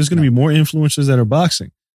 Like, there's going to be more influencers that are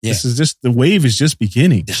boxing. Yeah. This is just, the wave is just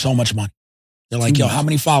beginning. There's so much money. They're like, yo, how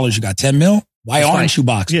many followers you got? 10 mil? Why aren't you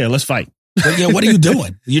boxing? Yeah, let's fight. But yeah, what are you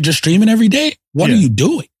doing? You're just streaming every day? What are you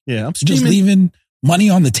doing? Yeah, I'm streaming. You're just leaving money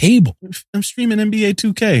on the table. I'm streaming NBA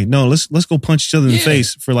 2K. No, let's go punch each other in the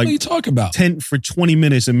face for like, what are you talking about? 20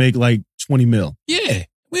 minutes and make like 20 mil. Yeah.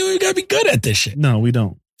 We gotta be good at this shit. No, we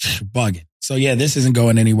don't. Bugging. So yeah, this isn't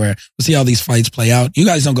going anywhere. We'll see how these fights play out. You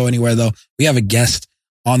guys don't go anywhere though. We have a guest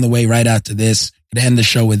on the way right after this. Gonna end the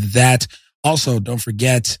show with that. Also, don't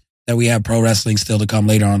forget that we have pro wrestling still to come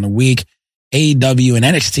later on in the week. AEW and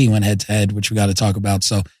NXT went head to head, which we got to talk about.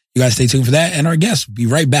 So you guys stay tuned for that. And our guest will be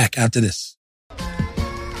right back after this.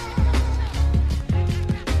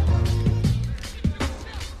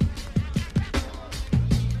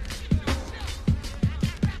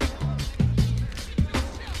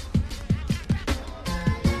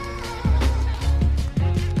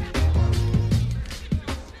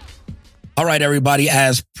 All right, everybody,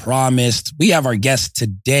 as promised, we have our guest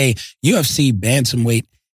today, UFC bantamweight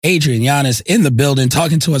Adrian Yanez in the building,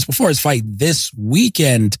 talking to us before his fight this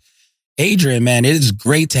weekend. Adrian, man, it is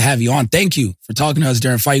great to have you on. Thank you for talking to us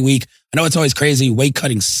during fight week. I know it's always crazy. Weight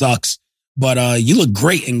cutting sucks, but you look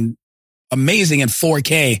great and amazing in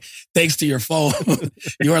 4K thanks to your phone.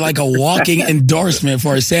 You are like a walking endorsement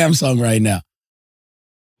for a Samsung right now.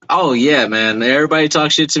 Oh, yeah, man. Everybody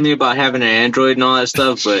talks shit to me about having an Android and all that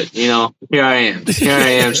stuff, but, you know, here I am. Here I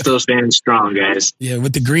am, still standing strong, guys. Yeah,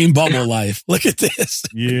 with the green bubble life. Look at this.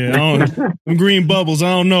 Yeah, them green bubbles, I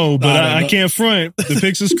don't know, but I can't front. The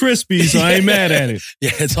picture's crispy, so I ain't mad at it.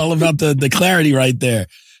 Yeah, it's all about the clarity right there.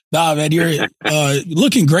 Nah, man, you're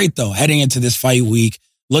looking great, though, heading into this fight week.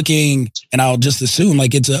 Looking, and I'll just assume,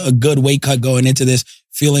 like it's a good weight cut going into this,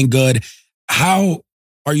 feeling good. How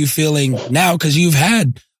are you feeling now? Because you've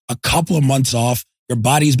had a couple of months off. Your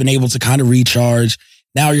body's been able to kind of recharge.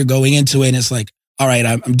 Now you're going into it and it's like, all right,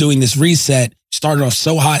 I'm doing this reset. Started off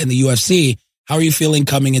so hot in the UFC. How are you feeling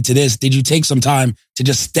coming into this? Did you take some time to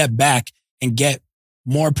just step back and get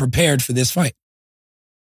more prepared for this fight?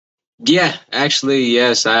 Yeah, actually,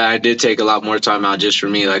 yes, I did take a lot more time out just for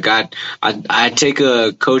me. Like I take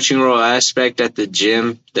a coaching role aspect at the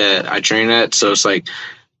gym that I train at. So it's like,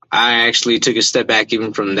 I actually took a step back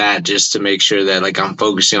even from that just to make sure that like I'm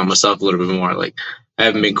focusing on myself a little bit more. Like I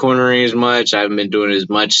haven't been cornering as much. I haven't been doing as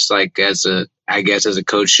much like as a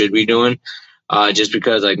coach should be doing. Just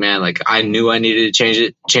because like, man, like I knew I needed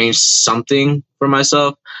to change something for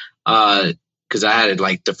myself. Cause I had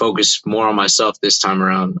like to focus more on myself this time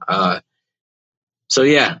around. So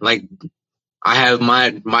yeah, like I have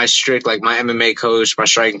my strict, like my MMA coach, my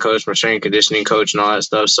striking coach, my strength and conditioning coach and all that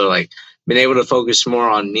stuff. So like, been able to focus more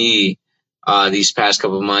on me these past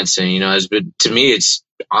couple of months, and you know, to me, it's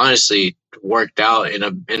honestly worked out in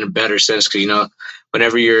a better sense because you know,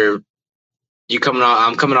 whenever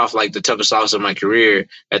I'm coming off like the toughest loss of my career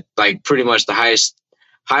at like pretty much the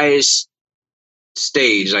highest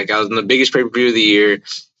stage. Like I was in the biggest pay-per-view of the year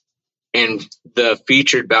and the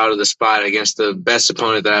featured bout of the spot against the best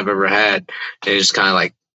opponent that I've ever had. And it's kind of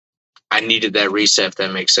like, I needed that reset, if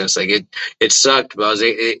that makes sense. Like it sucked, but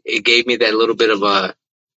it gave me that little bit of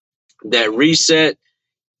that reset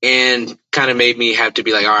and kind of made me have to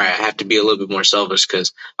be like, all right, I have to be a little bit more selfish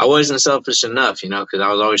because I wasn't selfish enough, you know, because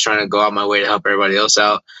I was always trying to go out my way to help everybody else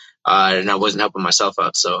out. And I wasn't helping myself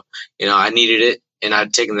out. So, you know, I needed it and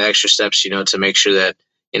I'd taken the extra steps, you know, to make sure that,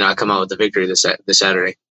 you know, I come out with the victory this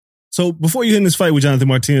Saturday. So before you hit in this fight with Jonathan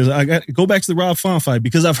Martinez, I got to go back to the Rob Font fight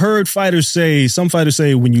because I've heard some fighters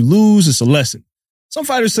say when you lose, it's a lesson. Some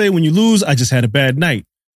fighters say when you lose, I just had a bad night.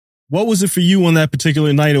 What was it for you on that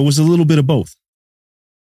particular night, or was it a little bit of both?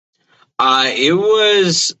 It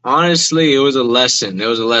was a lesson. It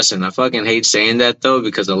was a lesson. I fucking hate saying that though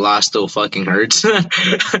because the loss still fucking hurts.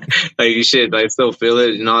 Like you should, like still feel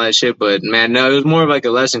it and all that shit. But man, no, it was more of like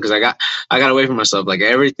a lesson because I got away from myself. Like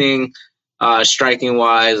everything. Striking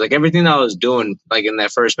wise, like everything that I was doing, like in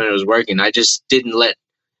that first minute was working. I just didn't let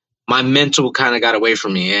my mental kind of got away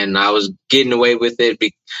from me and I was getting away with it.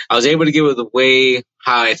 I was able to get with the way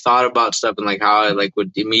how I thought about stuff and like how I like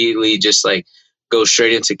would immediately just like go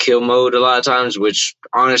straight into kill mode a lot of times, which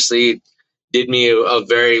honestly did me a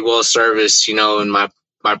very well service, you know, in my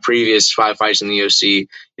previous 5 fights in the UFC,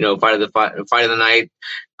 you know, fight of the night,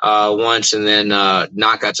 once and then,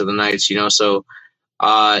 knockouts of the nights, you know, so,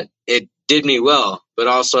 it did me well, but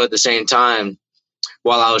also at the same time,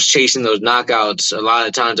 while I was chasing those knockouts, a lot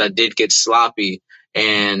of times I did get sloppy.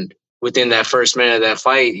 And within that first minute of that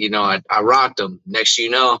fight, you know, I rocked him. Next, you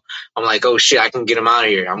know, I'm like, oh shit, I can get him out of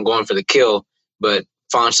here. I'm going for the kill. But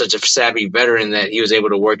Font's such a savvy veteran that he was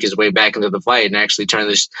able to work his way back into the fight and actually turn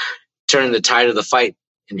the tide of the fight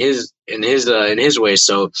in his way.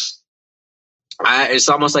 So it's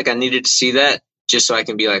almost like I needed to see that just so I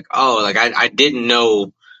can be like, oh, like I didn't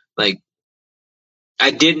know. Like, I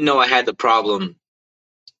didn't know I had the problem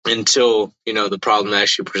until, you know, the problem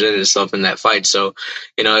actually presented itself in that fight. So,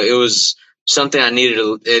 you know, it was something I needed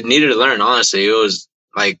to learn, honestly. It was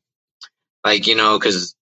like, you know,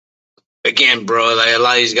 because, again, bro, like a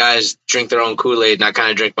lot of these guys drink their own Kool-Aid, and I kind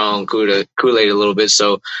of drink my own Kool-Aid a little bit.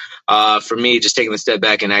 So, for me, just taking a step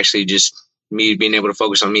back and actually just me being able to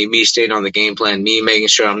focus on me staying on the game plan, me making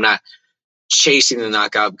sure I'm not chasing the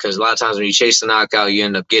knockout, because a lot of times when you chase the knockout, you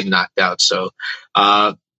end up getting knocked out. So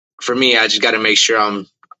for me, I just got to make sure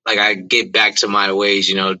I get back to my ways,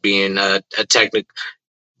 you know, being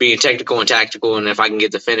technical and tactical. And if I can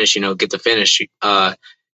get the finish, you know, get the finish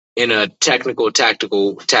in a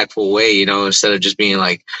tactful way, you know, instead of just being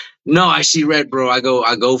like, no, I see red, bro. I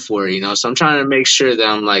go for it, you know. So I'm trying to make sure that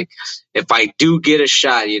I'm like, if I do get a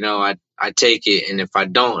shot, you know, I take it. And if I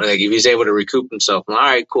don't, like if he's able to recoup himself, I'm like, all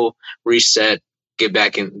right, cool, reset, get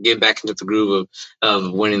back into the groove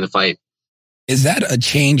of winning the fight. Is that a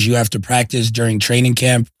change you have to practice during training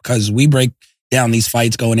camp? Because we break down these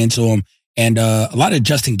fights going into them, and a lot of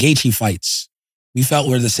Justin Gaethje fights, we felt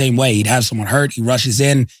were the same way. He'd have someone hurt, he rushes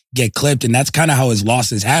in, get clipped, and that's kind of how his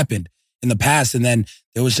losses happened in the past. And then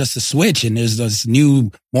there was just a switch, and there's this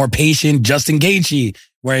new, more patient Justin Gaethje,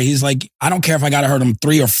 where he's like, I don't care if I got to hurt him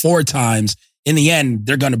 3 or 4 times. In the end,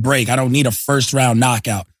 they're going to break. I don't need a first round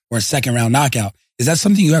knockout or a second round knockout. Is that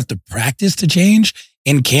something you have to practice to change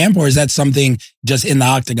in camp, or is that something just in the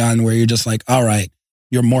octagon where you're just like, all right,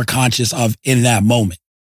 you're more conscious of in that moment?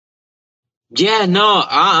 Yeah, no,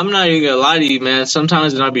 I'm not even gonna lie to you, man.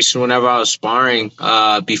 Sometimes whenever I was sparring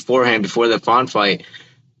beforehand, before the Font fight,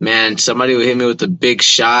 man, somebody would hit me with a big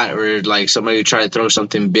shot, or like somebody would try to throw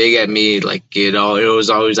something big at me. Like, you know, it was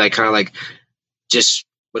always like kind of like just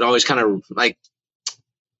would always kind of like,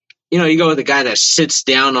 you know, you go with a guy that sits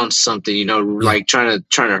down on something, you know, like trying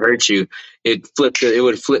to hurt you. It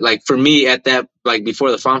would flip. Like for me at that, like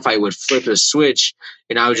before the Font fight, would flip a switch,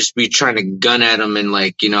 and I would just be trying to gun at him, and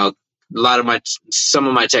like, you know, some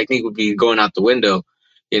of my technique would be going out the window,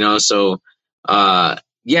 you know. So,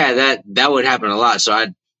 yeah, that would happen a lot. So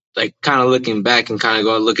I'd like kind of looking back and kind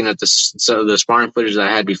of looking at the sparring footage that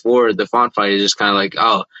I had before the Font fight, is just kind of like,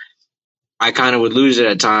 oh, I kind of would lose it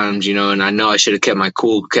at times, you know, and I know I should have kept my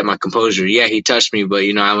cool, kept my composure. Yeah, he touched me, but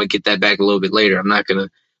you know, I'm gonna get that back a little bit later. I'm not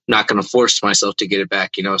gonna force myself to get it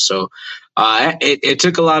back, you know. So, it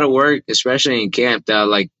took a lot of work, especially in camp. That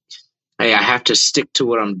like, hey, I have to stick to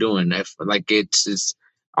what I'm doing. Like it's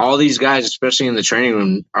all these guys, especially in the training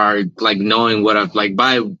room, are like knowing what I've like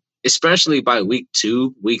especially by week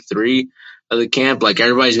 2, week 3 of the camp. Like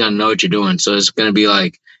everybody's gonna know what you're doing, so it's gonna be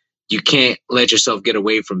like, you can't let yourself get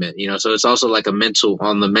away from it, you know? So it's also like on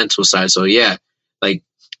the mental side. So yeah, like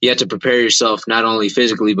you have to prepare yourself not only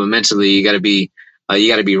physically, but mentally. You gotta be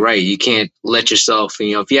right. You can't let yourself,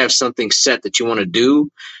 you know, if you have something set that you want to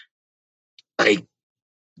do, like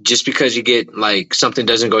just because you get like something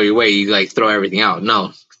doesn't go your way, you like throw everything out.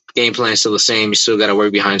 No, game plan is still the same. You still got to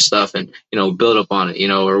work behind stuff and, you know, build up on it, you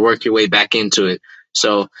know, or work your way back into it.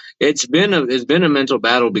 So it's been a mental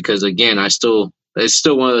battle, because again, it's still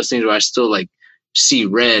one of those things where I still like see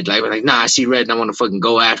red, like, nah, I see red and I want to fucking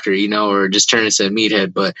go after it, you know, or just turn into a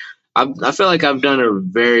meathead. But I feel like I've done a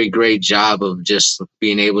very great job of just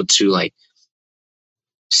being able to like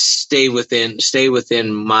stay within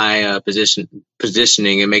my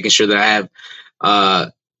positioning, and making sure that I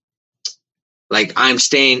have like I'm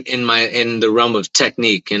staying in the realm of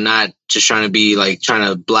technique, and not just trying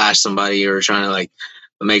to blast somebody or trying to like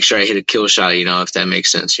make sure I hit a kill shot, you know, if that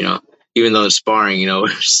makes sense, you know. Even though it's sparring, you know,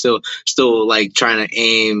 still like trying to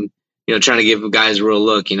aim, you know, trying to give guys a real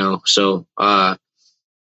look, you know. So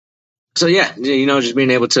yeah, you know, just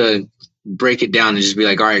being able to break it down and just be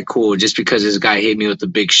like, all right, cool. Just because this guy hit me with a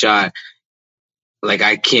big shot, like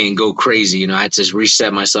I can't go crazy, you know. I have to just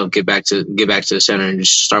reset myself, get back to the center, and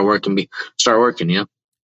just start working, you know.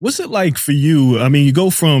 What's it like for you? I mean, you go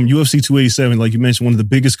from UFC 287, like you mentioned, one of the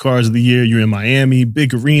biggest cards of the year. You're in Miami,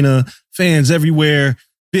 big arena, fans everywhere,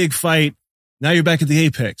 big fight. Now you're back at the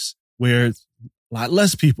Apex, where it's a lot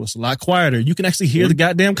less people. It's a lot quieter. You can actually hear the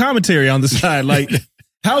goddamn commentary on the side. Like,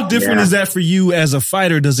 how different is that for you as a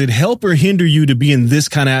fighter? Does it help or hinder you to be in this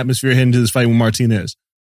kind of atmosphere heading to this fight with Martinez?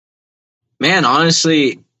 Man,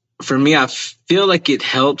 honestly, for me, I feel like it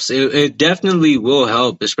helps. It definitely will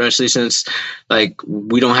help, especially since like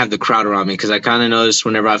we don't have the crowd around me. Because I kind of noticed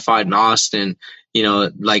whenever I fight in Austin, you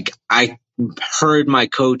know, like I heard my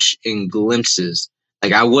coach in glimpses.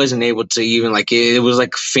 Like I wasn't able to even like it was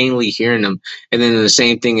like faintly hearing them. And then the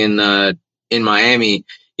same thing in Miami,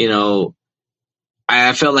 you know,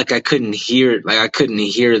 I felt like I couldn't hear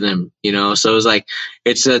them, you know. So it was like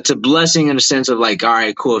it's a blessing in a sense of like, all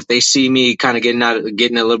right, cool. If they see me kind of getting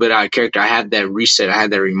a little bit out of character, I have that reset, I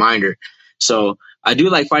have that reminder. So I do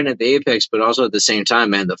like fighting at the Apex, but also at the same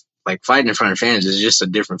time, man, like fighting in front of fans is just a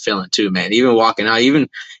different feeling too, man. Even walking out, even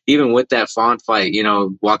with that Font fight, you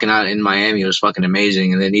know, walking out in Miami was fucking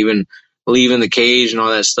amazing. And then even leaving the cage and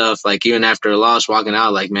all that stuff, like even after a loss, walking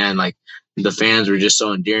out, like, man, like the fans were just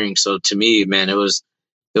so endearing. So to me, man, it was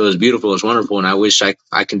beautiful. It was wonderful. And I wish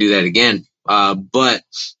I can do that again. But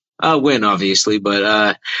win obviously,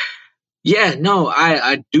 but, yeah, no,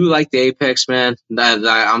 I do like the Apex, man.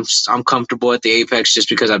 I'm comfortable at the Apex just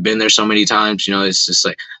because I've been there so many times. You know, it's just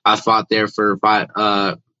like I fought there for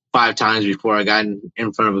five times before I got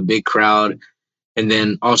in front of a big crowd, and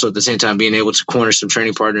then also at the same time being able to corner some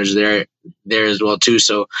training partners there as well too.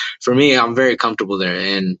 So for me, I'm very comfortable there,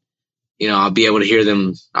 and I'll be able to hear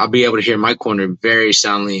them. I'll be able to hear my corner very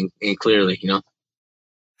soundly and clearly,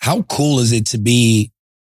 How cool is it to be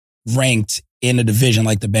ranked in a division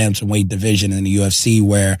like the bantamweight division in the UFC,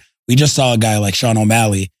 where we just saw a guy like Sean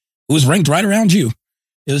O'Malley who was ranked right around you?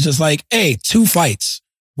 It was just like, hey, 2 fights.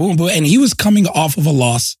 Boom, boom. And he was coming off of a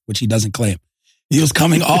loss, which he doesn't claim. He was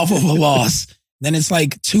coming off of a loss. Then it's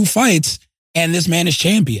like 2 fights, and this man is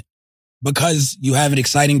champion because you have an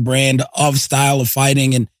exciting brand of style of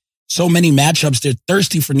fighting and so many matchups. They're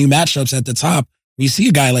thirsty for new matchups at the top. When you see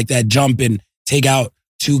a guy like that jump and take out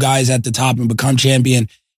 2 guys at the top and become champion,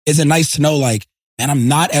 is it nice to know, like, man, I'm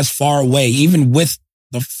not as far away, even with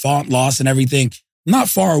the font loss and everything, not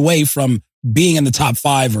far away from being in the top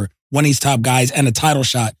 5 or one of these top guys and a title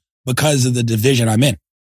shot because of the division I'm in.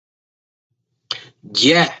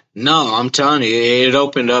 Yeah, no, I'm telling you, it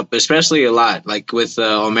opened up, especially a lot. Like with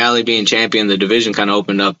O'Malley being champion, the division kind of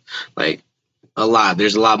opened up like a lot.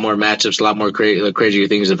 There's a lot more matchups, a lot more crazier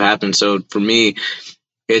things have happened. So for me,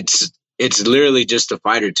 it's literally just a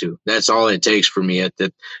fight or 2. That's all it takes for me at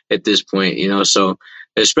this point, So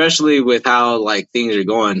especially with how like things are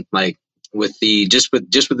going, like with the just with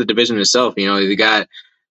the division itself,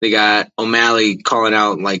 they got O'Malley calling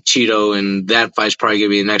out like Cheeto, and that fight's probably gonna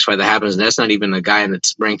be the next fight that happens. And that's not even a guy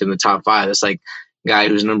that's ranked in the top 5. That's like a guy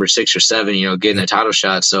who's number 6 or 7, getting a title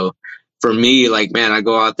shot. So for me, like, man, I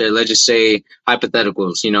go out there, let's just say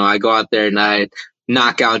hypotheticals, I go out there and I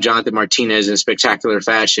knock out Jonathan Martinez in spectacular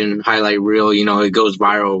fashion, highlight reel, it goes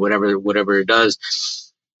viral, whatever it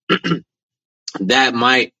does. That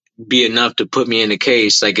might be enough to put me in the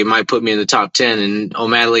case. Like, it might put me in the top 10, and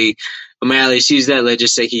O'Malley sees that. Let's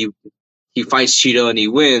just say he fights Cheeto and he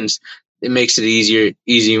wins. It makes it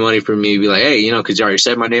easy money for me to be like, hey, because you already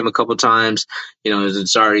said my name a couple times.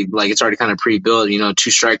 It's already kind of pre-built.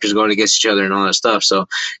 2 strikers going against each other and all that stuff. So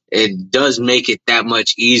it does make it that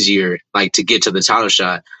much easier, like, to get to the title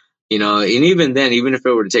shot. And even then, even if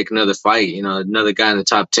it were to take another fight, another guy in the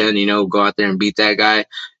top 10, go out there and beat that guy.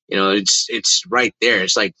 It's right there.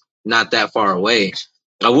 It's like not that far away.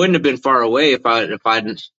 I wouldn't have been far away if I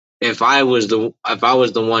was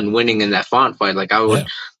the one winning in that font fight. Like, I would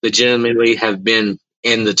legitimately have been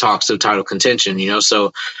in the talks of title contention,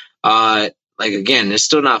 So, like, again, it's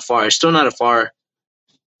still not far. It's still not a far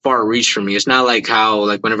reach for me. It's not like how,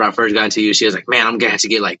 like, whenever I first got into UFC, I was like, man, I'm gonna have to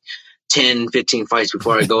get like 10, 15 fights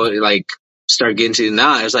before I go like start getting to.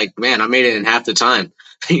 Nah, it's like, man, I made it in half the time.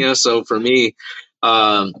 So for me,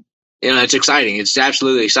 it's exciting. It's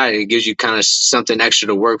absolutely exciting. It gives you kind of something extra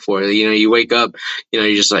to work for. You wake up,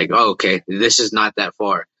 you're just like, oh, okay, this is not that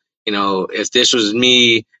far. If this was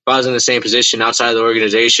me, if I was in the same position outside of the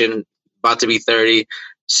organization, about to be 30,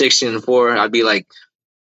 16-4, I'd be like,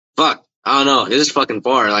 fuck, I don't know. This is fucking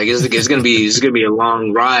far. Like, it's gonna be a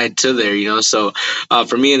long ride to there. So,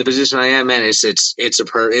 for me in the position I am, man, it's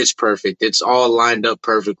perfect. It's all lined up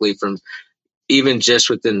perfectly from even just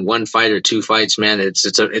within 1 fight or 2 fights, man.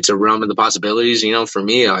 It's a realm of the possibilities. For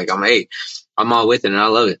me, like, I'm all with it and I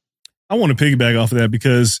love it. I want to piggyback off of that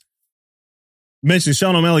because you mentioned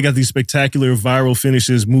Sean O'Malley got these spectacular viral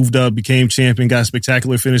finishes, moved up, became champion, got a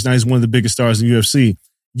spectacular finish. Now he's one of the biggest stars in UFC.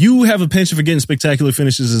 You have a penchant for getting spectacular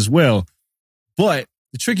finishes as well. But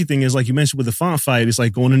the tricky thing is, like you mentioned with the font fight, it's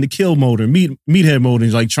like going into kill mode or meathead mode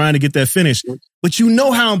and like trying to get that finish. But you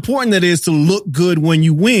know how important that is to look good when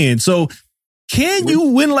you win. So can you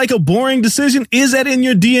win like a boring decision? Is that in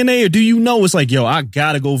your DNA, or do you know it's like, yo, I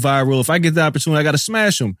got to go viral. If I get the opportunity, I got to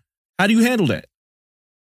smash them. How do you handle that?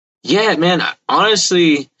 Yeah, man,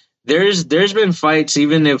 honestly, there's been fights,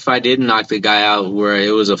 even if I did knock the guy out, where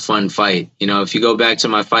it was a fun fight. If you go back to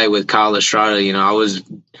my fight with Kyle Estrada, I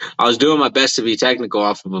was doing my best to be technical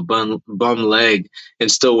off of a bum leg and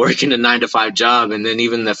still working a 9-to-5 job. And then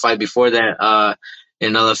even the fight before that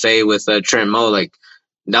in LFA with Trent Moe, like,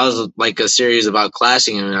 that was like a series about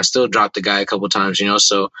classing, and I still dropped the guy a couple times,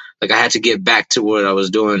 So, like, I had to get back to what I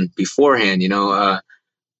was doing beforehand,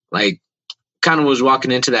 like, kind of was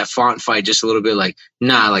walking into that font fight just a little bit like,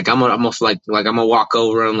 nah, like, I'm gonna walk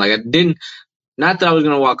over him. Like, I didn't, not that I was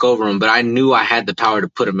gonna walk over him, but I knew I had the power to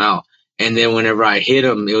put him out. And then whenever I hit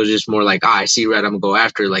him, it was just more like, I see red, I'm gonna go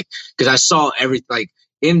after. Like, because I saw everything. Like,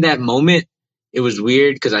 in that moment, it was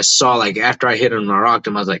weird because I saw, like, after I hit him and I rocked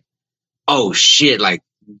him, I was like, oh shit, like,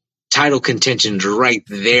 title contention's right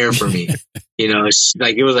there for me. It's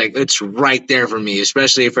like, it was like, it's right there for me,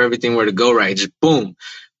 especially if everything were to go right. Just boom.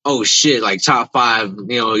 Oh shit, like, top 5,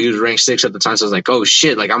 he was ranked 6 at the time. So I was like, oh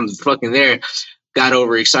shit, like, I'm fucking there. Got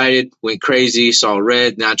overexcited, went crazy, saw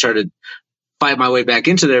red. Now I tried to fight my way back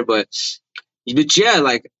into there. But yeah,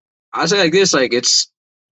 like, I'll say like this, like, it's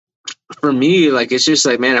for me, like, it's just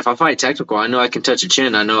like, man, if I fight technical, I know I can touch a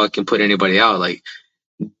chin. I know I can put anybody out. Like,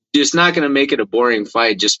 it's not going to make it a boring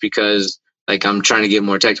fight just because, like, I'm trying to get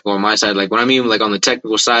more technical on my side. Like, what I mean, like, on the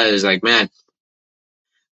technical side is like, man,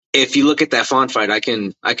 if you look at that Font fight, I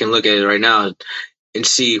can look at it right now and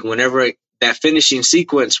see whenever that finishing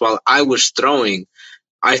sequence while I was throwing,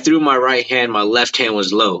 I threw my right hand, my left hand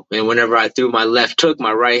was low. And whenever I threw my left hook,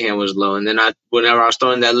 my right hand was low. And then whenever I was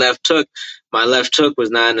throwing that left hook, my left hook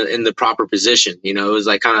was not in the proper position. You know, it was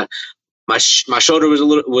like kind of my shoulder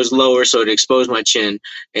was lower, so it exposed my chin.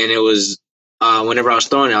 And it was whenever I was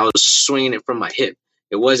throwing it, I was swinging it from my hip.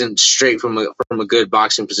 It wasn't straight from a good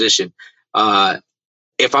boxing position.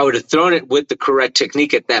 If I would have thrown it with the correct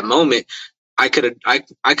technique at that moment, I could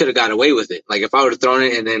have got away with it. Like, if I would have thrown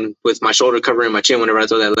it and then with my shoulder covering my chin whenever I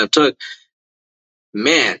throw that left hook,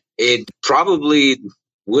 man, it probably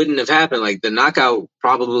wouldn't have happened. Like, the knockout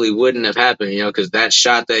probably wouldn't have happened, you know, because that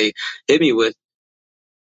shot they hit me with,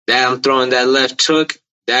 that I'm throwing that left hook,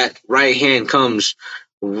 that right hand comes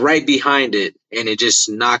right behind it, and it just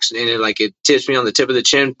knocks, and it tips me on the tip of the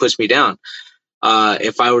chin, puts me down.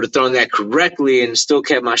 If I would have thrown that correctly and still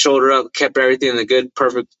kept my shoulder up, kept everything in a good,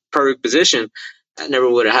 perfect position, that never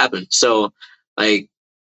would have happened. So, like,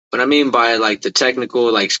 what I mean by, like, the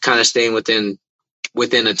technical, like, kind of staying within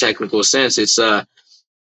a technical sense, it's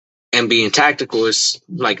and being tactical is,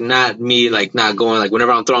 like, not me, like, not going, like,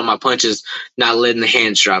 whenever I'm throwing my punches, not letting the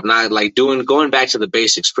hands drop, not, like, going back to the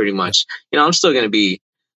basics pretty much. You know, I'm still gonna be,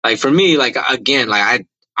 like, for me, like, again, like,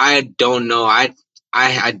 I don't know, I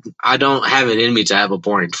don't have it in me to have a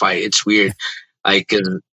boring fight. It's weird. Like,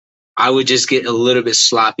 I would just get a little bit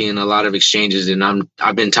sloppy in a lot of exchanges, and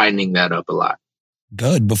I've been tightening that up a lot.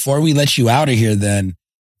 Good. Before we let you out of here, then,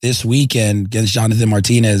 this weekend against Jonathan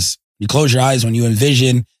Martinez, you close your eyes when you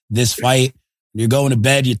envision this fight. You're going to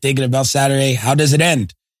bed. You're thinking about Saturday. How does it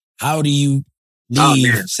end? How do you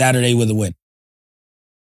leave Saturday with a win?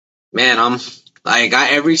 Man, I'm like,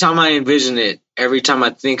 every time I envision it, every time I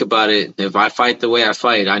think about it, if I fight the way I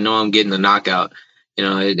fight, I know I'm getting the knockout. You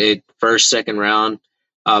know, it first, second round,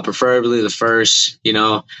 preferably the first. You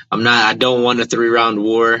know, I don't want a 3-round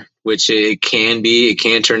war, which it can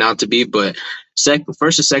turn out to be, but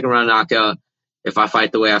first or second round knockout, if I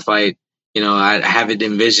fight the way I fight, you know, I have it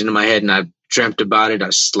envisioned in my head, and I've dreamt about it. I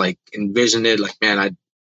just, like, envisioned it, like, man, I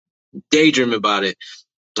daydream about it.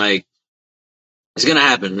 Like, it's gonna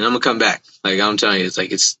happen, and I'm gonna come back. Like, I'm telling you, it's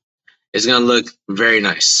like it's gonna look very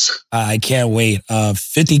nice. I can't wait.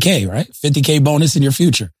 50K, right? 50K bonus in your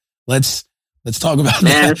future. Let's talk about that.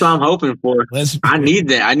 Man, that's what I'm hoping for. I need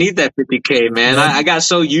that. I need that 50K, man. I got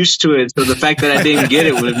so used to it, so the fact that I didn't get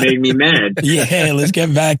it would have made me mad. Yeah, let's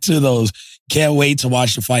get back to those. Can't wait to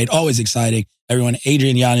watch the fight. Always exciting. Everyone,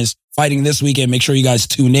 Adrian Yanez fighting this weekend. Make sure you guys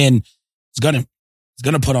tune in. It's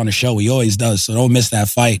gonna put on a show. He always does, so don't miss that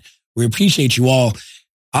fight. We appreciate you all.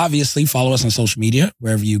 Obviously, follow us on social media,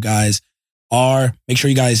 wherever you guys are. Make sure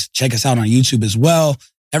you guys check us out on YouTube as well.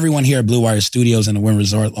 Everyone here at Blue Wire Studios in the Wynn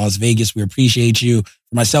Resort, Las Vegas, we appreciate you.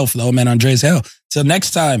 For myself, for the old man, Andres Hale. Till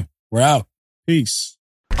next time, we're out. Peace.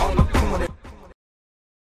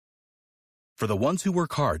 For the ones who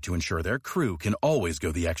work hard to ensure their crew can always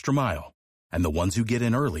go the extra mile, and the ones who get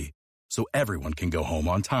in early so everyone can go home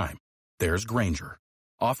on time, there's Grainger,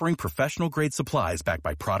 offering professional-grade supplies backed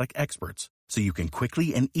by product experts so you can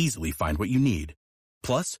quickly and easily find what you need.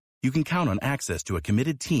 Plus, you can count on access to a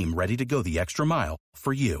committed team ready to go the extra mile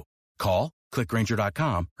for you. Call, click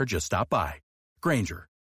Grainger.com, or just stop by. Grainger,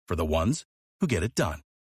 for the ones who get it done.